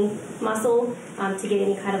any muscle to get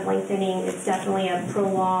any kind of lengthening. It's definitely a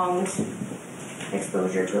prolonged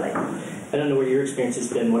exposure to it. I don't know what your experience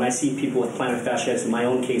has been. When I see people with plantar fasciitis, in my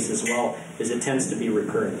own case as well, is it tends to be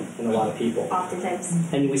recurrent in a lot of people. Oftentimes.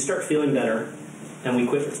 And we start feeling better, and we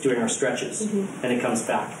quit doing our stretches, and it comes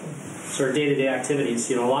back. So our day-to-day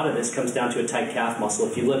activities, a lot of this comes down to a tight calf muscle.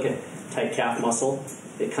 If you look at tight calf muscle,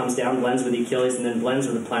 it comes down, blends with the Achilles, and then blends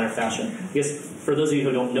with the plantar fascia. I guess for those of you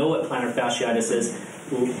who don't know what plantar fasciitis is,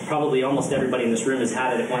 probably almost everybody in this room has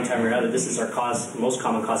had it at one time or another. This is our most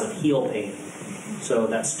common cause of heel pain. So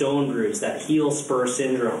that stone bruise, that heel spur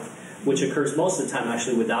syndrome, which occurs most of the time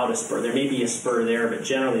actually without a spur. There may be a spur there, but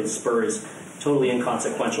generally the spur is totally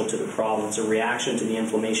inconsequential to the problem. It's a reaction to the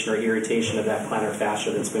inflammation or irritation of that plantar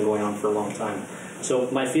fascia that's been going on for a long time. So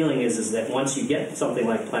my feeling is that once you get something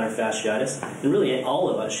like plantar fasciitis, and really all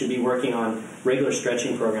of us should be working on regular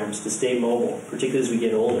stretching programs to stay mobile, particularly as we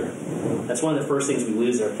get older. That's one of the first things we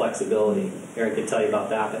lose, our flexibility. Aaron could tell you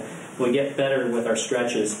about that. But when we get better with our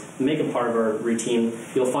stretches, make it part of our routine,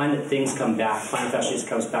 you'll find that things come back. Plantar fasciitis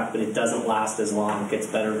comes back, but it doesn't last as long. It gets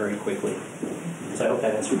better very quickly. So I hope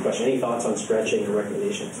that answers your question. Any thoughts on stretching or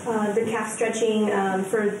recommendations? The calf stretching,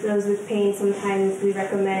 for those with pain, sometimes we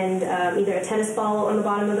recommend either a tennis ball on the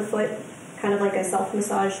bottom of the foot, kind of like a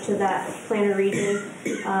self-massage to that plantar region,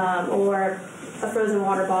 or a frozen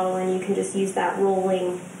water bottle, and you can just use that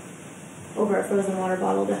rolling over a frozen water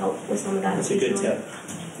bottle to help with some of that. That's a good tip.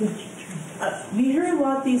 We hear a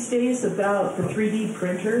lot these days about the 3D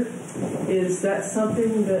printer. Is that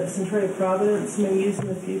something that Centralia Providence may use in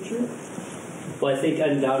the future? Well, I think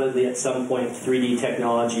undoubtedly at some point 3D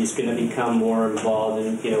technology is going to become more involved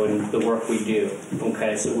in, in the work we do.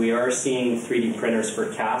 Okay, so we are seeing 3D printers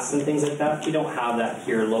for casts and things like that. We don't have that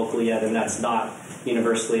here locally yet, and that's not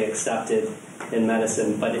universally accepted in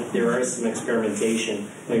medicine, but there is some experimentation.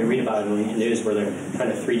 You read about it in the news where they're trying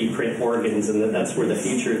to 3D print organs, and that's where the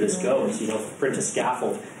future of this goes. Print a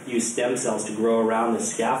scaffold, use stem cells to grow around the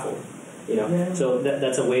scaffold. So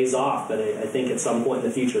that's a ways off, but I think at some point in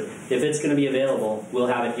the future, if it's going to be available, we'll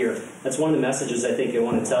have it here. That's one of the messages I think I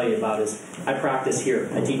want to tell you about is I practice here.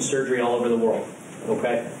 I teach surgery all over the world.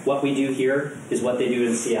 Okay, what we do here is what they do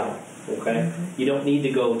in Seattle. Okay, you don't need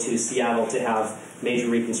to go to Seattle to have major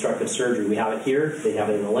reconstructive surgery. We have it here. They have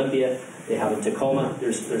it in Olympia. They have it in Tacoma.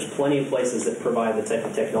 There's plenty of places that provide the type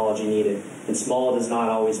of technology needed. And small does not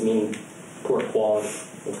always mean poor quality.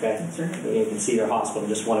 Okay, you can see their hospital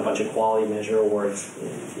just won a bunch of quality measure awards.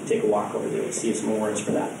 If you take a walk over there, you'll see some awards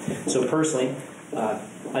for that. So personally,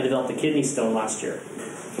 I developed a kidney stone last year,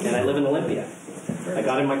 and I live in Olympia. I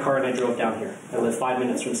got in my car and I drove down here. I live 5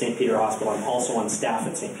 minutes from St. Peter Hospital. I'm also on staff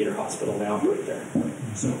at St. Peter Hospital now, right there.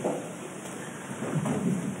 So,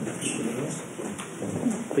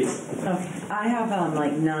 please. Okay. I have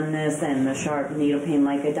like numbness and the sharp needle pain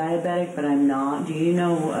like a diabetic, but I'm not. Do you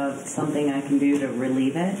know of something I can do to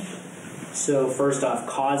relieve it? So first off,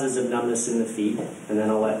 causes of numbness in the feet, and then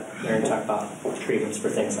I'll let Aaron talk about treatments for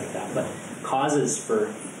things like that. But causes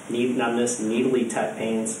for numbness, needly type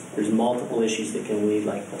pains, there's multiple issues that can lead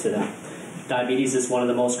to that. Diabetes is one of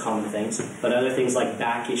the most common things, but other things like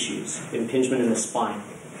back issues, impingement in the spine,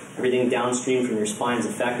 everything downstream from your spine is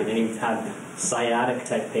affected. And you've had sciatic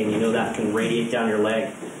type pain, that can radiate down your leg.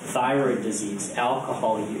 Thyroid disease,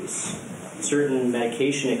 alcohol use, certain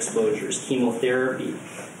medication exposures, chemotherapy,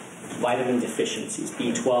 vitamin deficiencies,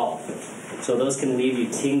 B12. So those can leave you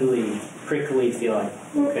tingly, prickly feeling,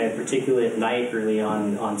 okay, particularly at night, early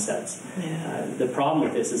onsets. Yeah. The problem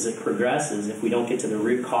with this is it progresses if we don't get to the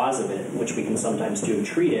root cause of it, which we can sometimes do,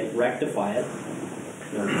 treat it, rectify it,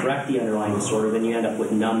 correct the underlying disorder, then you end up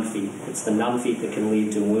with numb feet. It's the numb feet that can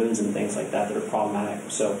lead to wounds and things like that are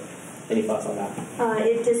problematic. So any thoughts on that?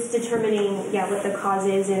 It's just determining, what the cause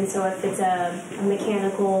is, and so if it's a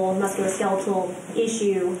mechanical, musculoskeletal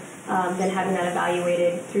issue, then having that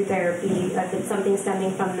evaluated through therapy. If it's something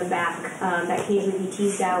stemming from the back, that can usually be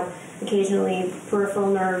teased out. Occasionally, peripheral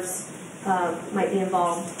nerves might be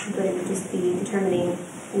involved, but it would just be determining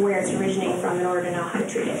where it's originating from in order to know how to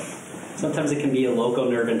treat it. Sometimes it can be a local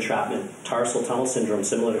nerve entrapment, tarsal tunnel syndrome,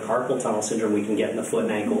 similar to carpal tunnel syndrome we can get in the foot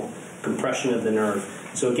and ankle, compression of the nerve.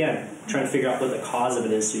 So again, trying to figure out what the cause of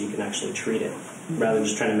it is so you can actually treat it, rather than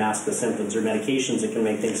just trying to mask the symptoms or medications that can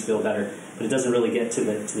make things feel better. But it doesn't really get to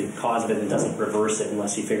the cause of it and doesn't reverse it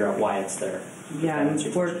unless you figure out why it's there. Yeah,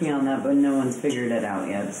 I'm working on that, but no one's figured it out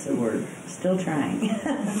yet, so we're still trying.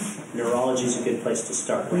 Neurology is a good place to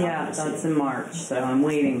start. Yeah, that's in March, so I'm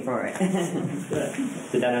waiting for it. Good.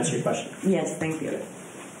 Did that answer your question? Yes, thank you.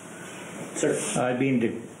 Sir? I've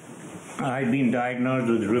been diagnosed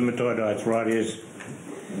with rheumatoid arthritis,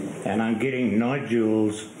 and I'm getting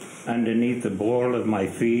nodules underneath the ball of my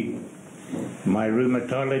feet. My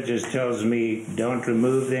rheumatologist tells me don't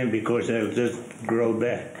remove them because they'll just grow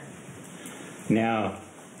back. Now,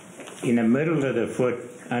 in the middle of the foot,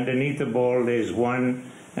 underneath the ball there's one,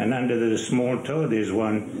 and under the small toe there's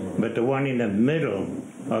one, but the one in the middle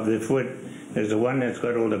of the foot is the one that's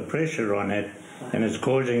got all the pressure on it, and it's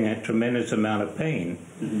causing a tremendous amount of pain.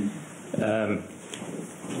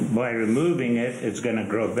 By removing it, it's going to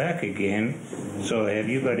grow back again. So have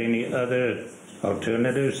you got any other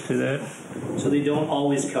alternatives to that? So they don't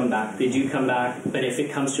always come back. They do come back, but if it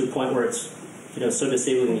comes to a point where it's so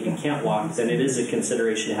disabling that you can't walk, then it is a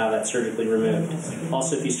consideration to have that surgically removed.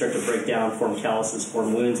 Also, if you start to break down, form calluses,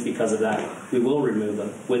 form wounds because of that, we will remove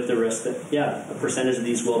them with the risk that, a percentage of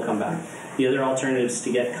these will come back. The other alternative is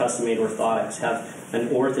to get custom-made orthotics. Have an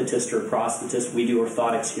orthotist or a prosthetist. We do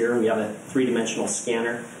orthotics here. We have a three-dimensional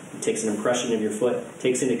scanner. It takes an impression of your foot,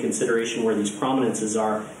 takes into consideration where these prominences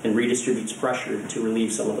are, and redistributes pressure to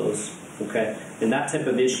relieve some of those Okay? And that type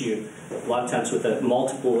of issue, a lot of times with a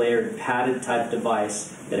multiple layered padded type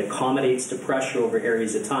device that accommodates to pressure over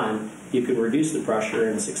areas of time, you can reduce the pressure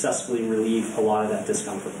and successfully relieve a lot of that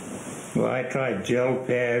discomfort. Well, I tried gel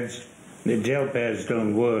pads. The gel pads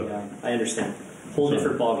don't work. Yeah, I understand. Whole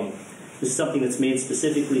different ballgame. This is something that's made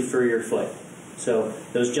specifically for your foot. So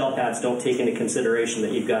those gel pads don't take into consideration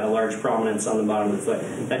that you've got a large prominence on the bottom of the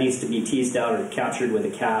foot. That needs to be teased out or captured with a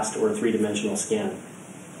cast or a three-dimensional scan.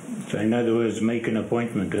 So in other words, make an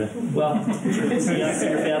appointment, huh? Well, see us,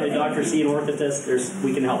 your family doctor, see an orthotist,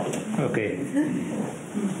 we can help you. Okay.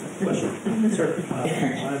 Question? Sir?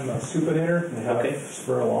 I'm a supinator and have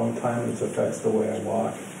for a long time. It affects the way I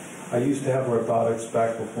walk. I used to have orthotics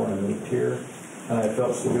back before I moved here, and I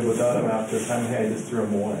felt so good without them. After a time, I just threw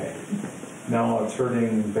them away. Now it's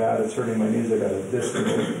hurting bad. It's hurting my knees. I got a disc,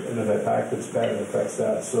 and if I pack it's bad, it affects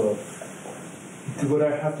that. So would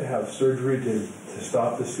I have to have surgery to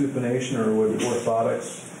stop the supination, or would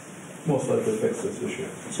orthotics most likely fix this issue?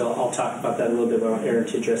 So I'll talk about that a little bit more, Aaron,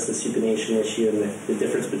 to address the supination issue and the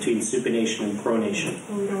difference between supination and pronation.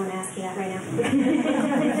 Oh, we don't want to ask you that right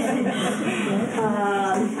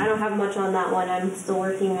now. I don't have much on that one. I'm still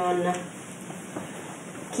working on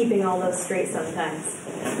keeping all those straight sometimes.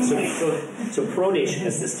 So pronation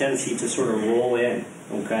is this tendency to sort of roll in,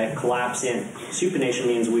 okay, collapse in. Supination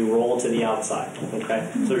means we roll to the outside, okay?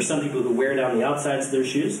 So there's some people who wear down the outsides of their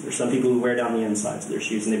shoes, there's some people who wear down the insides of their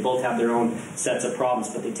shoes, and they both have their own sets of problems,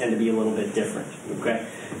 but they tend to be a little bit different, okay?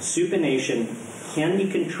 Supination can be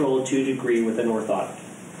controlled to a degree with an orthotic,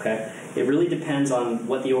 okay? It really depends on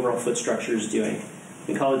what the overall foot structure is doing.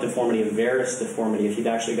 We call it deformity, a varus deformity. If you've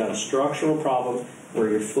actually got a structural problem where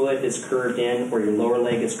your foot is curved in or your lower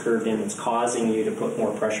leg is curved in, it's causing you to put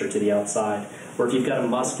more pressure to the outside. Or if you've got a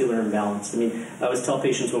muscular imbalance. I mean, I always tell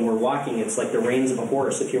patients when we're walking, it's like the reins of a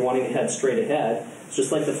horse. If you're wanting to head straight ahead, it's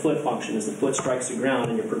just like the foot function. As the foot strikes the ground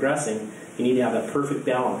and you're progressing, you need to have a perfect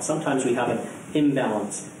balance. Sometimes we have an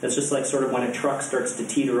imbalance. That's just like sort of when a truck starts to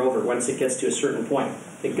teeter over. Once it gets to a certain point,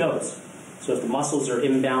 it goes. So if the muscles are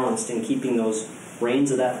imbalanced in keeping those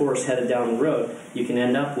reins of that horse headed down the road, you can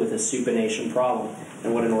end up with a supination problem.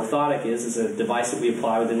 And what an orthotic is a device that we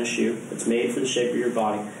apply within a shoe that's made for the shape of your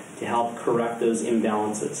body to help correct those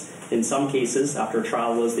imbalances. In some cases, after a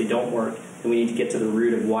trial of those, they don't work, and we need to get to the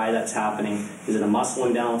root of why that's happening. Is it a muscle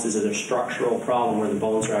imbalance? Is it a structural problem where the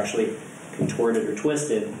bones are actually contorted or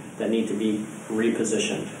twisted that need to be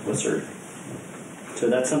repositioned with surgery? So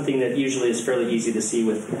that's something that usually is fairly easy to see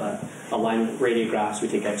with alignment radiographs. We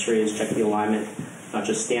take x-rays, check the alignment, not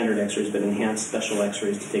just standard x-rays, but enhanced special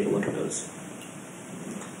x-rays to take a look at those.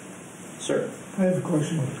 Sir? I have a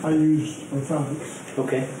question. I use orthotics.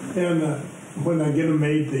 Okay. And when I get them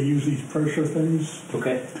made, they use these pressure things to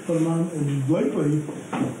put them on. And lately,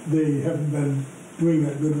 they haven't been doing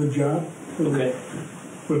that good of a job. Okay.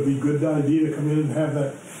 Would it be a good idea to come in and have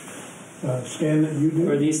that scan that you do?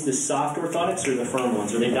 Are these the soft orthotics or the firm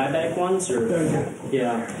ones? Are they diabetic ones? Or? Diabetic.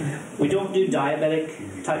 Yeah. We don't do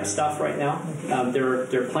diabetic type stuff right now. There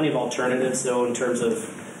are plenty of alternatives, though, in terms of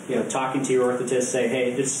talking to your orthotist, say,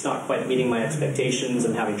 hey, this is not quite meeting my expectations.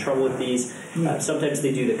 I'm having trouble with these. Sometimes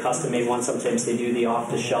they do the custom-made ones. Sometimes they do the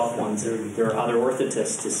off-the-shelf ones. There are other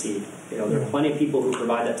orthotists to see. There are plenty of people who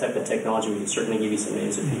provide that type of technology. We can certainly give you some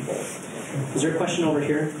names of people. Is there a question over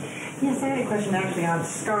here? Yes, I had a question actually on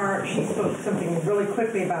scar. She spoke something really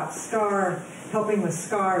quickly about scar, helping with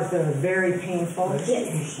scars that are very painful.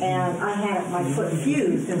 Yes. And I had my foot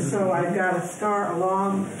fused, and so I've got a scar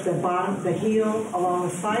along the bottom, the heel, along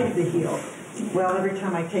the side of the heel. Well, every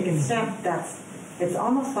time I take a step, it's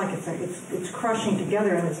almost like it's crushing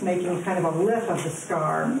together, and it's making kind of a lift of the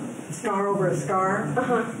scar over a scar.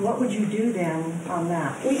 What would you do then on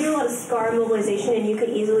that? We do a lot of scar mobilization, and you could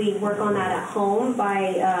easily work on that at home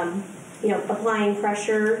by applying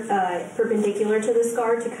pressure perpendicular to the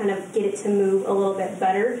scar to kind of get it to move a little bit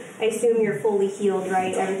better. I assume you're fully healed,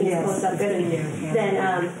 right? Everything's closed up good.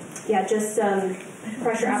 Then, just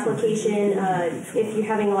pressure application. If you're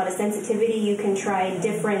having a lot of sensitivity, you can try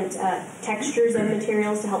different textures of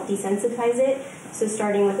materials to help desensitize it. So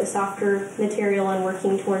starting with a softer material and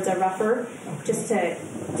working towards a rougher, just to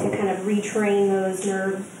kind of retrain those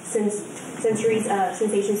nerve sensations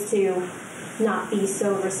to not be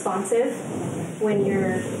so responsive when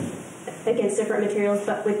you're against different materials.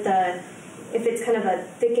 But with if it's kind of a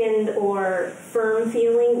thickened or firm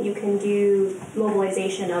feeling, you can do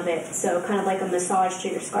mobilization of it. So kind of like a massage to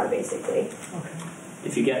your scar, basically. Okay.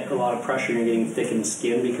 If you get a lot of pressure, you're getting thickened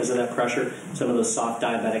skin because of that pressure, some of those soft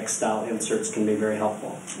diabetic style inserts can be very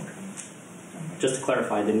helpful. just to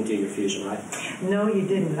clarify, I didn't do your fusion, right? No, you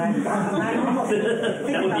didn't. I'm almost That would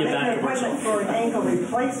be a bad making an commercial. appointment for an ankle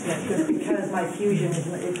replacement just because my fusion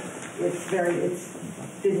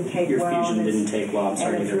didn't take Your well. fusion didn't take well. I'm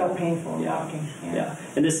sorry and to it's hear real that. painful Yeah. walking. Yeah,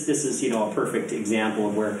 and this is a perfect example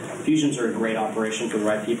of where fusions are a great operation for the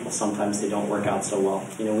right people. Sometimes they don't work out so well.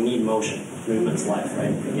 We need motion. Movement's life,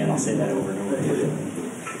 right? Again, I'll say that over and over.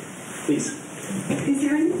 Please. Is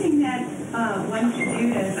there anything that one can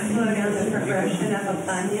do to slow down the progression of a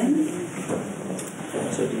bunion?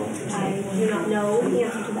 So do you want to I do not know the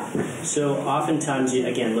answer to that. So oftentimes,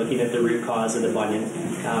 again, looking at the root cause of the bunion,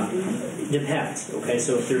 depends. Okay,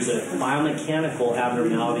 so if there's a biomechanical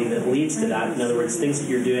abnormality that leads to that, in other words, things that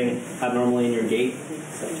you're doing abnormally in your gait,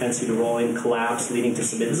 tendency to roll in, collapse, leading to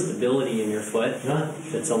some instability in your foot,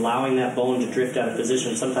 that's allowing that bone to drift out of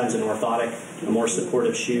position, sometimes an orthotic, a more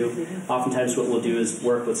supportive shoe. Oftentimes what we'll do is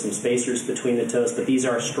work with some spacers between the toes, but these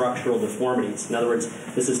are structural deformities. In other words,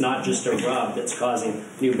 this is not just a rub that's causing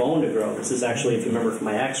new bone to grow. This is actually, if you remember from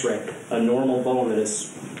my x-ray, a normal bone that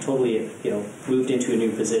is totally moved into a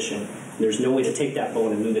new position. And there's no way to take that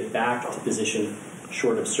bone and move it back to position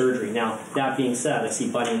short of surgery. Now, that being said, I see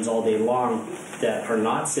bunions all day long that are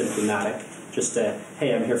not symptomatic. Just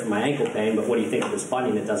hey, I'm here for my ankle pain, but what do you think of this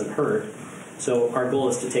bunion? It doesn't hurt. So our goal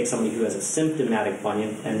is to take somebody who has a symptomatic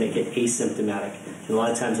bunion and make it asymptomatic. And a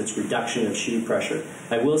lot of times it's reduction of shoe pressure.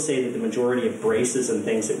 I will say that the majority of braces and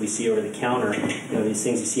things that we see over the counter, these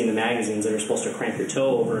things you see in the magazines that are supposed to crank your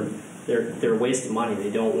toe over, they're a waste of money. They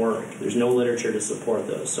don't work. There's no literature to support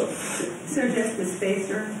those. So just the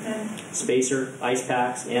spacer then? Spacer, ice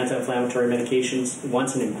packs, anti-inflammatory medications.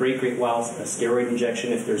 Once in a great while, a steroid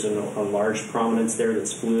injection if there's a large prominence there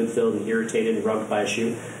that's fluid-filled and irritated and rubbed by a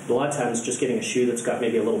shoe. But a lot of times just getting a shoe that's got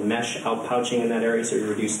maybe a little mesh outpouching in that area so you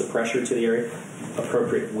reduce the pressure to the area,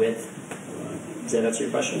 appropriate width. Does that answer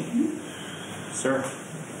your question? Mm-hmm. Sir?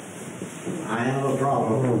 I have a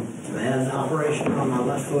problem. I had an operation on my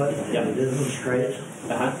left foot. Yep. It isn't straight.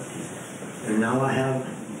 Uh-huh. And now I have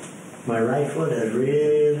my right foot is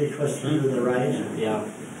really twisted to the right. Yeah.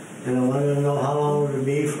 And I wanted to know how long it would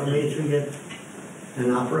be for me to get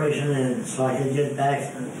an operation and so I could get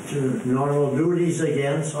back to normal duties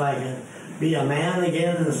again, so I can be a man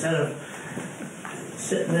again instead of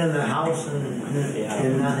sitting in the house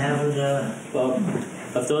and not having to. Well,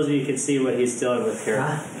 if those of you can see what he's dealing with here,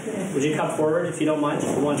 would you come forward if you don't mind?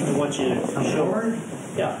 We want you to show. Forward?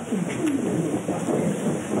 Yeah.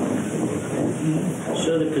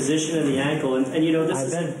 Show the position of the ankle, and this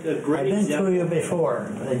is a great example. I've been to you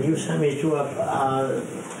before, and you sent me to a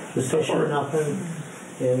physician up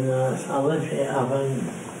in Olympia, up in.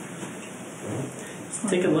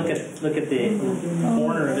 Take a look at the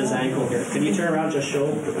corner of his ankle here. Can you turn around, just show,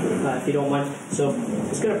 if you don't mind? So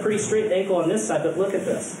he's got a pretty straight ankle on this side, but look at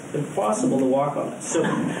this. Impossible to walk on this. So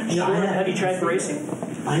have you tried bracing?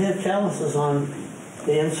 I had calluses on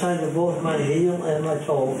the inside of both my heel and my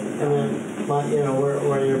toe, and then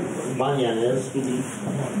where your bunion is.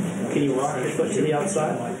 Mm-hmm. Can you rock your foot to the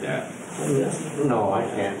outside like that? No, I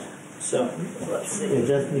can't. So let's see. It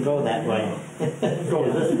doesn't go that way. It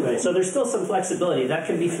goes this way. So there's still some flexibility. That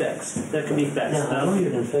can be fixed. Yeah, I know you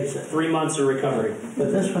can fix it. 3 months of recovery.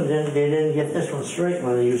 But this one they didn't get this one straight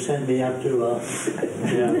when you sent me up to.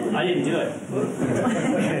 Yeah, I didn't do it.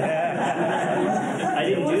 I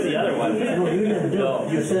didn't do the other one. No, you didn't do it.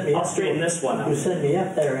 You sent me. I'll straighten this one up. You sent me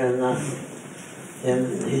up there and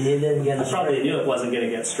he didn't get it. I probably knew it wasn't going to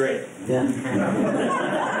get straight. Yeah.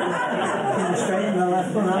 Can you straighten the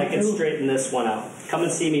left one out? I can straighten this one out. Come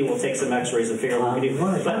and see me. We'll take some X-rays and figure out what we can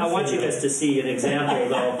do. But I want you guys to see an example,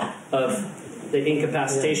 though, of the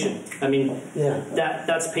incapacitation. I mean,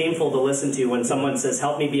 that's painful to listen to when someone says,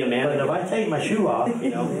 "Help me be a man." But if I take my shoe off,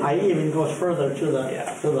 I even goes further to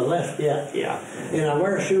the left. Yeah. And I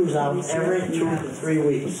wear shoes out every 2 to 3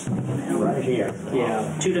 weeks. Right here. Yeah,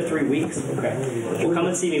 2 to 3 weeks. Okay. Well, come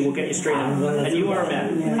and see me. We'll get you straight up. And you are a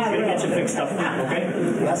man. We're gonna get you fixed up. Okay.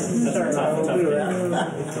 That's tough.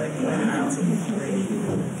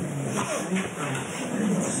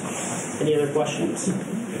 Any other questions?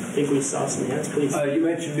 I think we saw some hands, please. You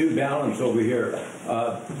mentioned New Balance over here.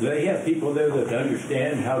 Do they have people there that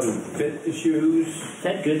understand how to fit the shoes?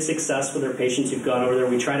 Had good success with our patients who've gone over there.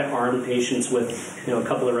 We try to arm patients with a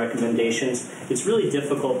couple of recommendations. It's really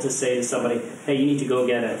difficult to say to somebody, hey, you need to go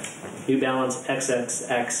get a New Balance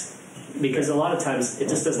XXX, because a lot of times it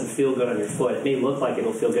just doesn't feel good on your foot. It may look like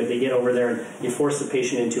it'll feel good. They get over there and you force the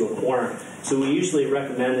patient into a corner. So we usually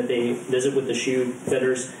recommend that they visit with the shoe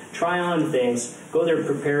fitters, try on things, go there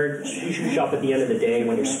prepared. You should shop at the end of the day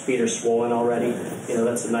when your feet are swollen already. You know,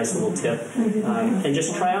 that's a nice little tip. And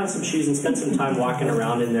just try on some shoes and spend some time walking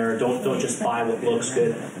around in there. Don't just buy what looks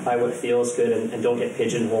good, buy what feels good, and don't get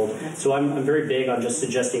pigeonholed. So I'm very big on just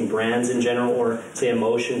suggesting brands in general, or say a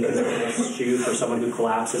motion shoe for someone who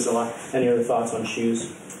collapses a lot. Any other thoughts on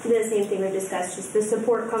shoes? The same thing we discussed, just the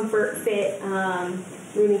support, comfort, fit,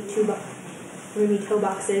 roomy toe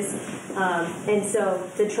boxes, and so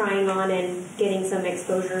the trying on and getting some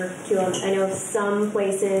exposure to them. I know some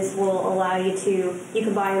places will allow you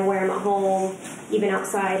can buy and wear them at home, even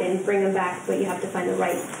outside, and bring them back, but you have to find the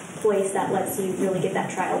right place that lets you really get that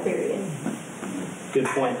trial period. Good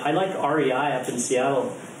point. I like REI up in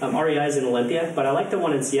Seattle. REI is in Olympia, but I like the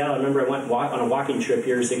one in Seattle. I remember I went on a walking trip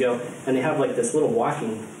years ago, and they have like this little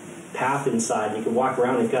walking path inside. You can walk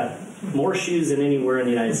around. They've got more shoes than anywhere in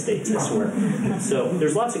the United States, I swear. So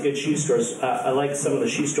there's lots of good shoe stores. I like some of the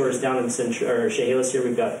shoe stores down in Chehalis here.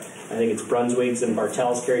 We've got, I think it's Brunswick's and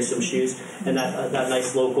Bartell's carry some shoes, and that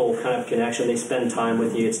nice local kind of connection. They spend time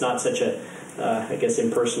with you. It's not such a, I guess,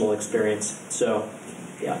 impersonal experience. So,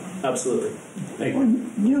 yeah, absolutely.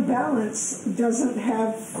 New Balance doesn't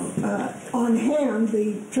have on hand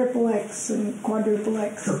the XXX and quadruple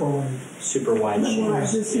X. Super wide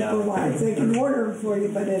shoes. The super wide. They can order them for you,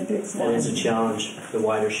 but it takes That is a challenge. The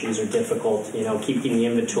wider shoes are difficult. You know, keeping the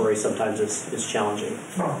inventory sometimes is challenging.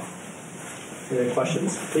 Any other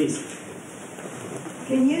questions? Please.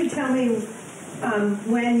 Can you tell me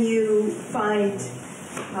when you find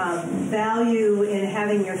value in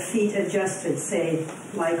having your feet adjusted, say,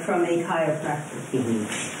 like from a chiropractor?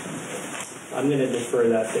 I'm going to defer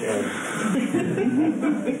that to Erin.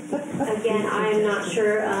 Again, I'm not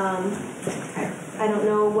sure. I don't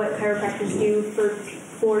know what chiropractors do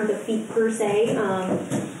for the feet per se.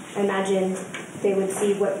 I imagine they would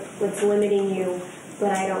see what's limiting you,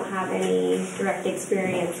 but I don't have any direct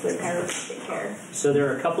experience with chiropractic care. So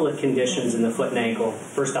there are a couple of conditions in the foot and ankle.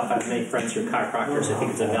 First off, I have many friends who are chiropractors. I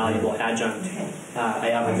think it's a valuable adjunct. I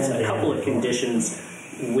have a couple of conditions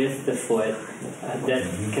with the foot that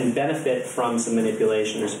can benefit from some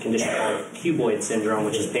manipulation. There's a condition called cuboid syndrome,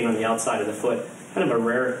 which is pain on the outside of the foot. Kind of a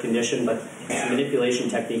rare condition, but some manipulation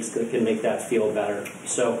techniques can make that feel better.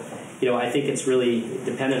 So, you know, I think it's really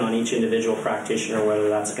dependent on each individual practitioner whether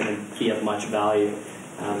that's going to be of much value.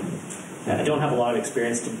 I don't have a lot of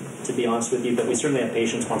experience, to be honest with you, but we certainly have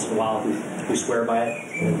patients once in a while who swear by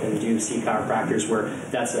it and do see chiropractors where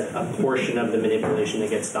that's a portion of the manipulation that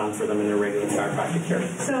gets done for them in their regular chiropractic care.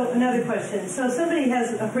 So another question. So somebody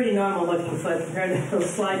has a pretty normal looking foot compared to those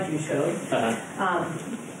slides you showed.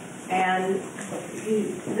 And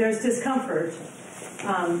there's discomfort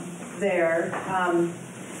there.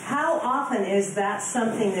 How often is that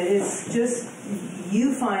something that is just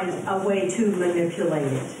you find a way to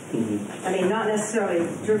manipulate it? I mean, not necessarily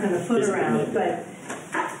jerking the foot around, but...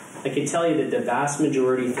 I can tell you that the vast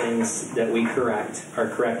majority of things that we correct are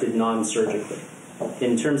corrected non-surgically.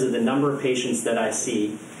 In terms of the number of patients that I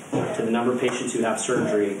see to the number of patients who have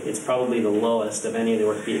surgery, it's probably the lowest of any of the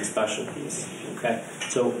orthopedic specialties. Okay,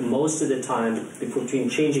 so most of the time, between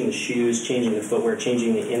changing the shoes, changing the footwear,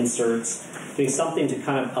 changing the inserts, doing something to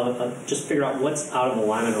kind of just figure out what's out of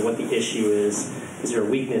alignment or what the issue is. Is there a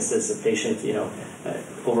weakness? Is the patient,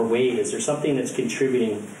 overweight? Is there something that's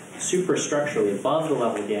contributing superstructurally above the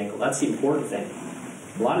level of the ankle? That's the important thing.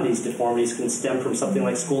 A lot of these deformities can stem from something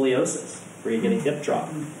like scoliosis, where you get a hip drop,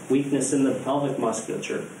 weakness in the pelvic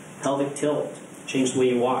musculature, pelvic tilt, change the way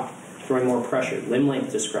you walk, throwing more pressure, limb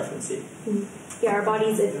length discrepancy. Yeah, our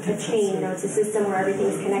body's a chain. It's a system where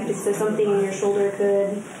everything's connected. So something in your shoulder could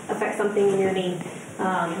affect something in your knee.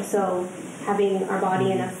 So having our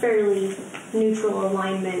body in a fairly neutral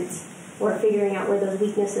alignment or figuring out where those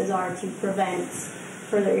weaknesses are to prevent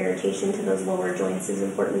further irritation to those lower joints is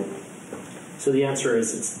important. So the answer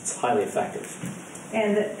is it's highly effective.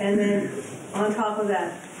 And then on top of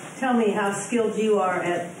that, tell me how skilled you are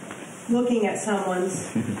at looking at someone's,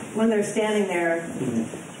 when they're standing there,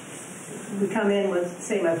 we come in with,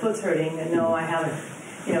 say, my foot's hurting, and no, I haven't,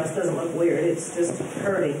 it doesn't look weird, it's just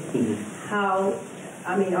hurting. Are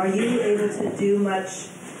you able to do much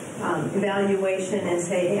evaluation and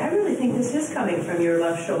say, hey, I really think this is coming from your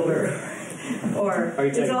left shoulder? Or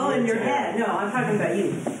it's all in your head? No, I'm talking about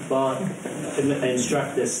you. Well, I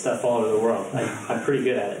instruct this stuff all over the world. I'm pretty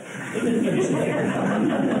good at it.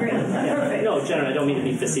 No, generally, I don't mean to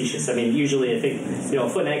be facetious. I mean, usually I think, a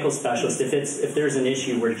foot and ankle specialist, if there's an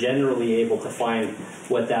issue, we're generally able to find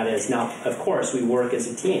what that is. Now, of course, we work as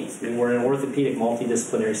a team. We're an orthopedic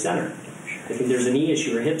multidisciplinary center. If there's a knee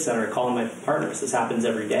issue or hip center, I call my partners. This happens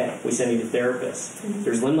every day. We send you to therapists.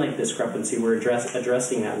 There's limb-length discrepancy. We're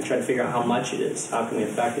addressing that. We try to figure out how much it is. How can we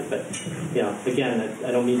affect it? But, again,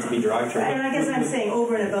 I don't mean to be derogatory. And I guess I'm saying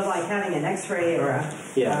over and above like having an X-ray or a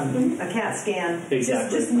CAT scan.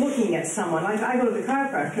 Exactly. Just looking at someone. Like I go to the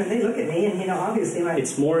chiropractor and they look at me and, obviously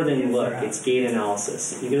it's more than look. It's gait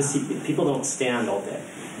analysis. You're going to see people don't stand all day.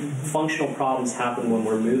 Functional problems happen when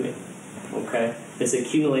we're moving. Okay? It's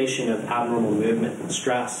accumulation of abnormal movement,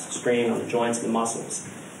 stress, strain on the joints and the muscles.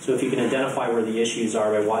 So if you can identify where the issues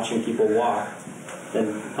are by watching people walk,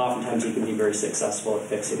 then oftentimes you can be very successful at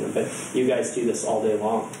fixing them. But you guys do this all day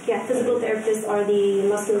long. Yeah, physical therapists are the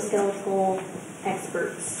musculoskeletal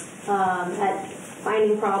experts at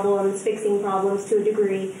finding problems, fixing problems to a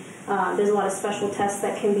degree. There's a lot of special tests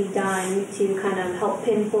that can be done to kind of help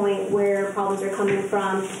pinpoint where problems are coming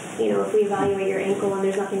from. If we evaluate your ankle and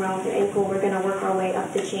there's nothing wrong with your ankle, we're going to work our way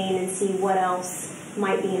up the chain and see what else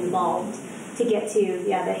might be involved to get to,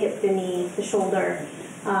 the hip, the knee, the shoulder,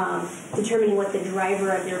 determining what the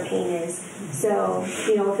driver of your pain is. So,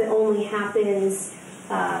 if it only happens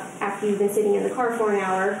after you've been sitting in the car for an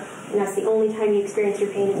hour, and that's the only time you experience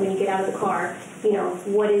your pain is when you get out of the car,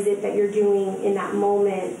 what is it that you're doing in that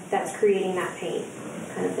moment that's creating that pain,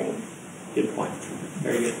 kind of thing. Good point.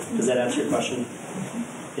 Very good. Does that answer your question?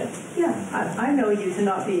 Yeah. Yeah, I know you to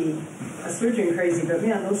not be a surgeon crazy, but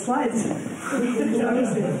man, those slides. Have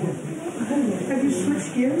you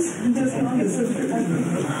switched gears?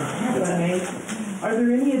 Are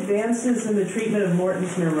there any advances in the treatment of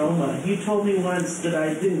Morton's neuroma? You told me once that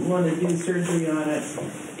I didn't want to do surgery on it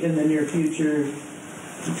in the near future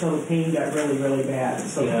until the pain got really, really bad.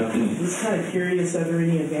 So I'm just kind of curious, are there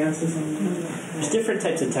any advances in that? There's different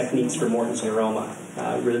types of techniques for Morton's neuroma,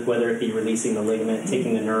 whether it be releasing the ligament,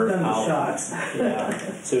 taking the nerve out. Shots.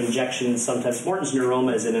 So injections sometimes. Morton's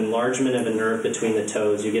neuroma is an enlargement of a nerve between the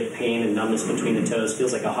toes. You get pain and numbness between the toes.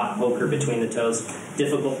 Feels like a hot poker between the toes.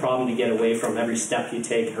 Difficult problem to get away from. Every step you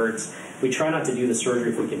take hurts. We try not to do the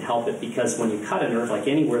surgery if we can help it, because when you cut a nerve, like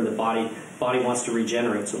anywhere in the body wants to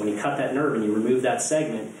regenerate. So when you cut that nerve and you remove that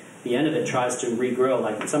segment, the end of it tries to regrow,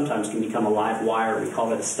 like it sometimes can become a live wire. We call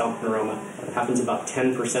that a stump neuroma. It happens about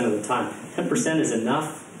 10% of the time. 10% is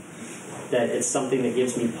enough that it's something that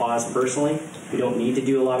gives me pause personally. We don't need to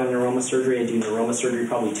do a lot of neuroma surgery. I do neuroma surgery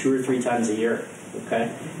probably 2 or 3 times a year.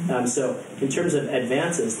 Okay, so in terms of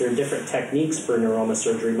advances, there are different techniques for neuroma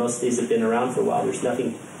surgery. Most of these have been around for a while. There's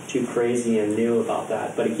nothing too crazy and new about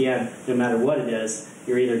that. But again, no matter what it is,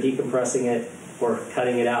 you're either decompressing it or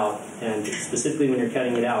cutting it out. And specifically when you're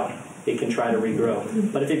cutting it out, it can try to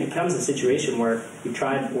regrow. But if it becomes a situation where you've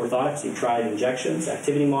tried orthotics, you've tried injections,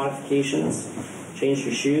 activity modifications, changed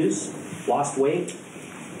your shoes, lost weight,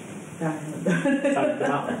 cut it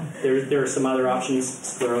out. There are some other options,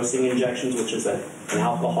 sclerosing injections, which is an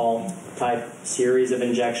alcohol-type series of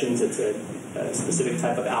injections. It's a specific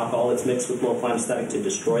type of alcohol that's mixed with local anesthetic to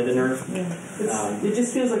destroy the nerve. Yeah. It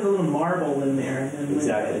just feels like a little marble in there. And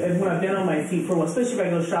exactly. And when I've been on my feet for a while, especially if I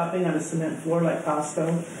go shopping on a cement floor like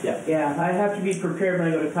Costco. Yeah, I have to be prepared when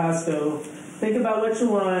I go to Costco. Think about what you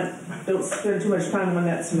want. Don't spend too much time on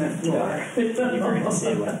that cement floor. Yeah. You're going to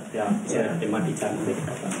see what. So it might be time to think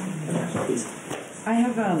about that. Please. I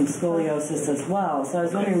have scoliosis as well, so I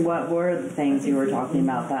was wondering what were the things you were talking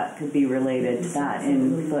about that could be related to that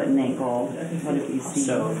in foot and ankle. What have you seen?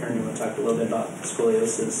 So, Karen, you want to talk a little bit about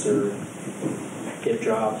scoliosis or hip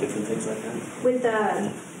drop, different things like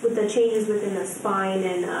that? With the changes within the spine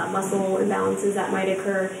and muscle imbalances that might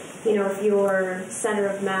occur, if your center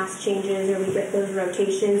of mass changes or we get those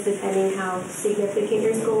rotations, depending how significant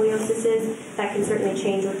your scoliosis is, that can certainly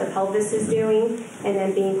change what the pelvis is doing, and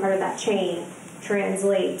then being part of that chain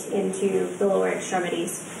translate into the lower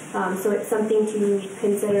extremities. So it's something to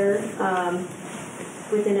consider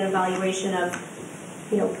within an evaluation of,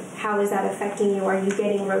 how is that affecting you? Are you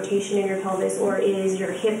getting rotation in your pelvis, or is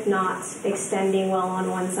your hip not extending well on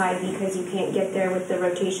one side because you can't get there with the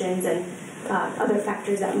rotations and other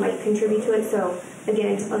factors that might contribute to it? So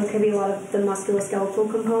again, there could be a lot of the musculoskeletal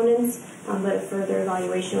components, but a further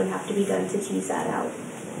evaluation would have to be done to tease that out.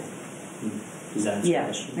 Does that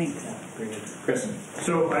answer the question? Thanks. Chris?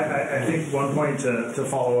 So I think one point to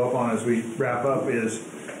follow up on as we wrap up is,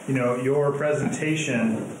 your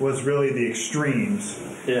presentation was really the extremes.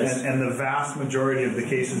 Yes. And the vast majority of the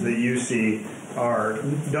cases that you see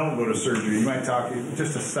don't go to surgery. You might talk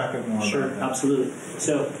just a second more Sure, about that. Absolutely.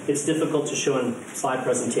 So it's difficult to show in slide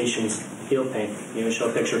presentations heel pain. Show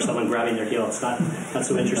a picture of someone grabbing their heel. It's not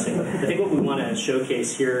so interesting. I think what we want to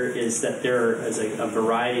showcase here is that there is a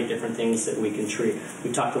variety of different things that we can treat.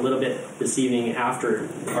 We talked a little bit this evening after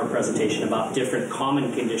our presentation about different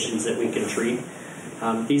common conditions that we can treat.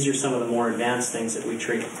 These are some of the more advanced things that we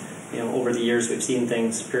treat. Over the years, we've seen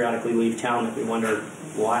things periodically leave town that we wonder,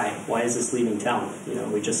 why? Why is this leaving town?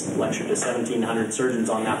 We just lectured to 1,700 surgeons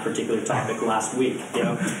on that particular topic last week,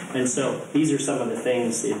 And so these are some of the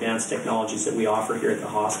things, the advanced technologies that we offer here at the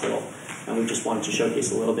hospital. And we just wanted to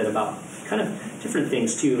showcase a little bit about kind of different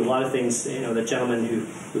things, too. A lot of things, the gentleman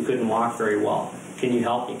who couldn't walk very well. Can you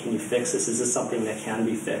help me? Can you fix this? Is this something that can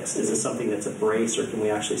be fixed? Is this something that's a brace, or can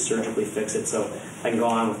we actually surgically fix it so I can go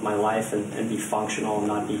on with my life and be functional and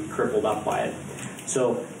not be crippled up by it?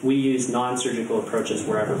 So we use non-surgical approaches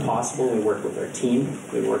wherever possible. We work with our team.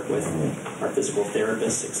 We work with our physical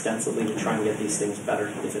therapists extensively to try and get these things better.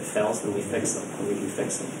 If it fails, then we fix them, and we can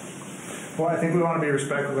fix them. Well, I think we want to be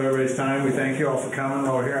respectful of everybody's time. We thank you all for coming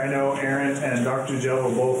over here. I know Aaron and Dr. Dujela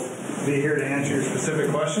will both be here to answer your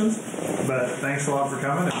specific questions, but thanks a lot for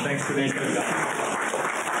coming, and thanks to these guys.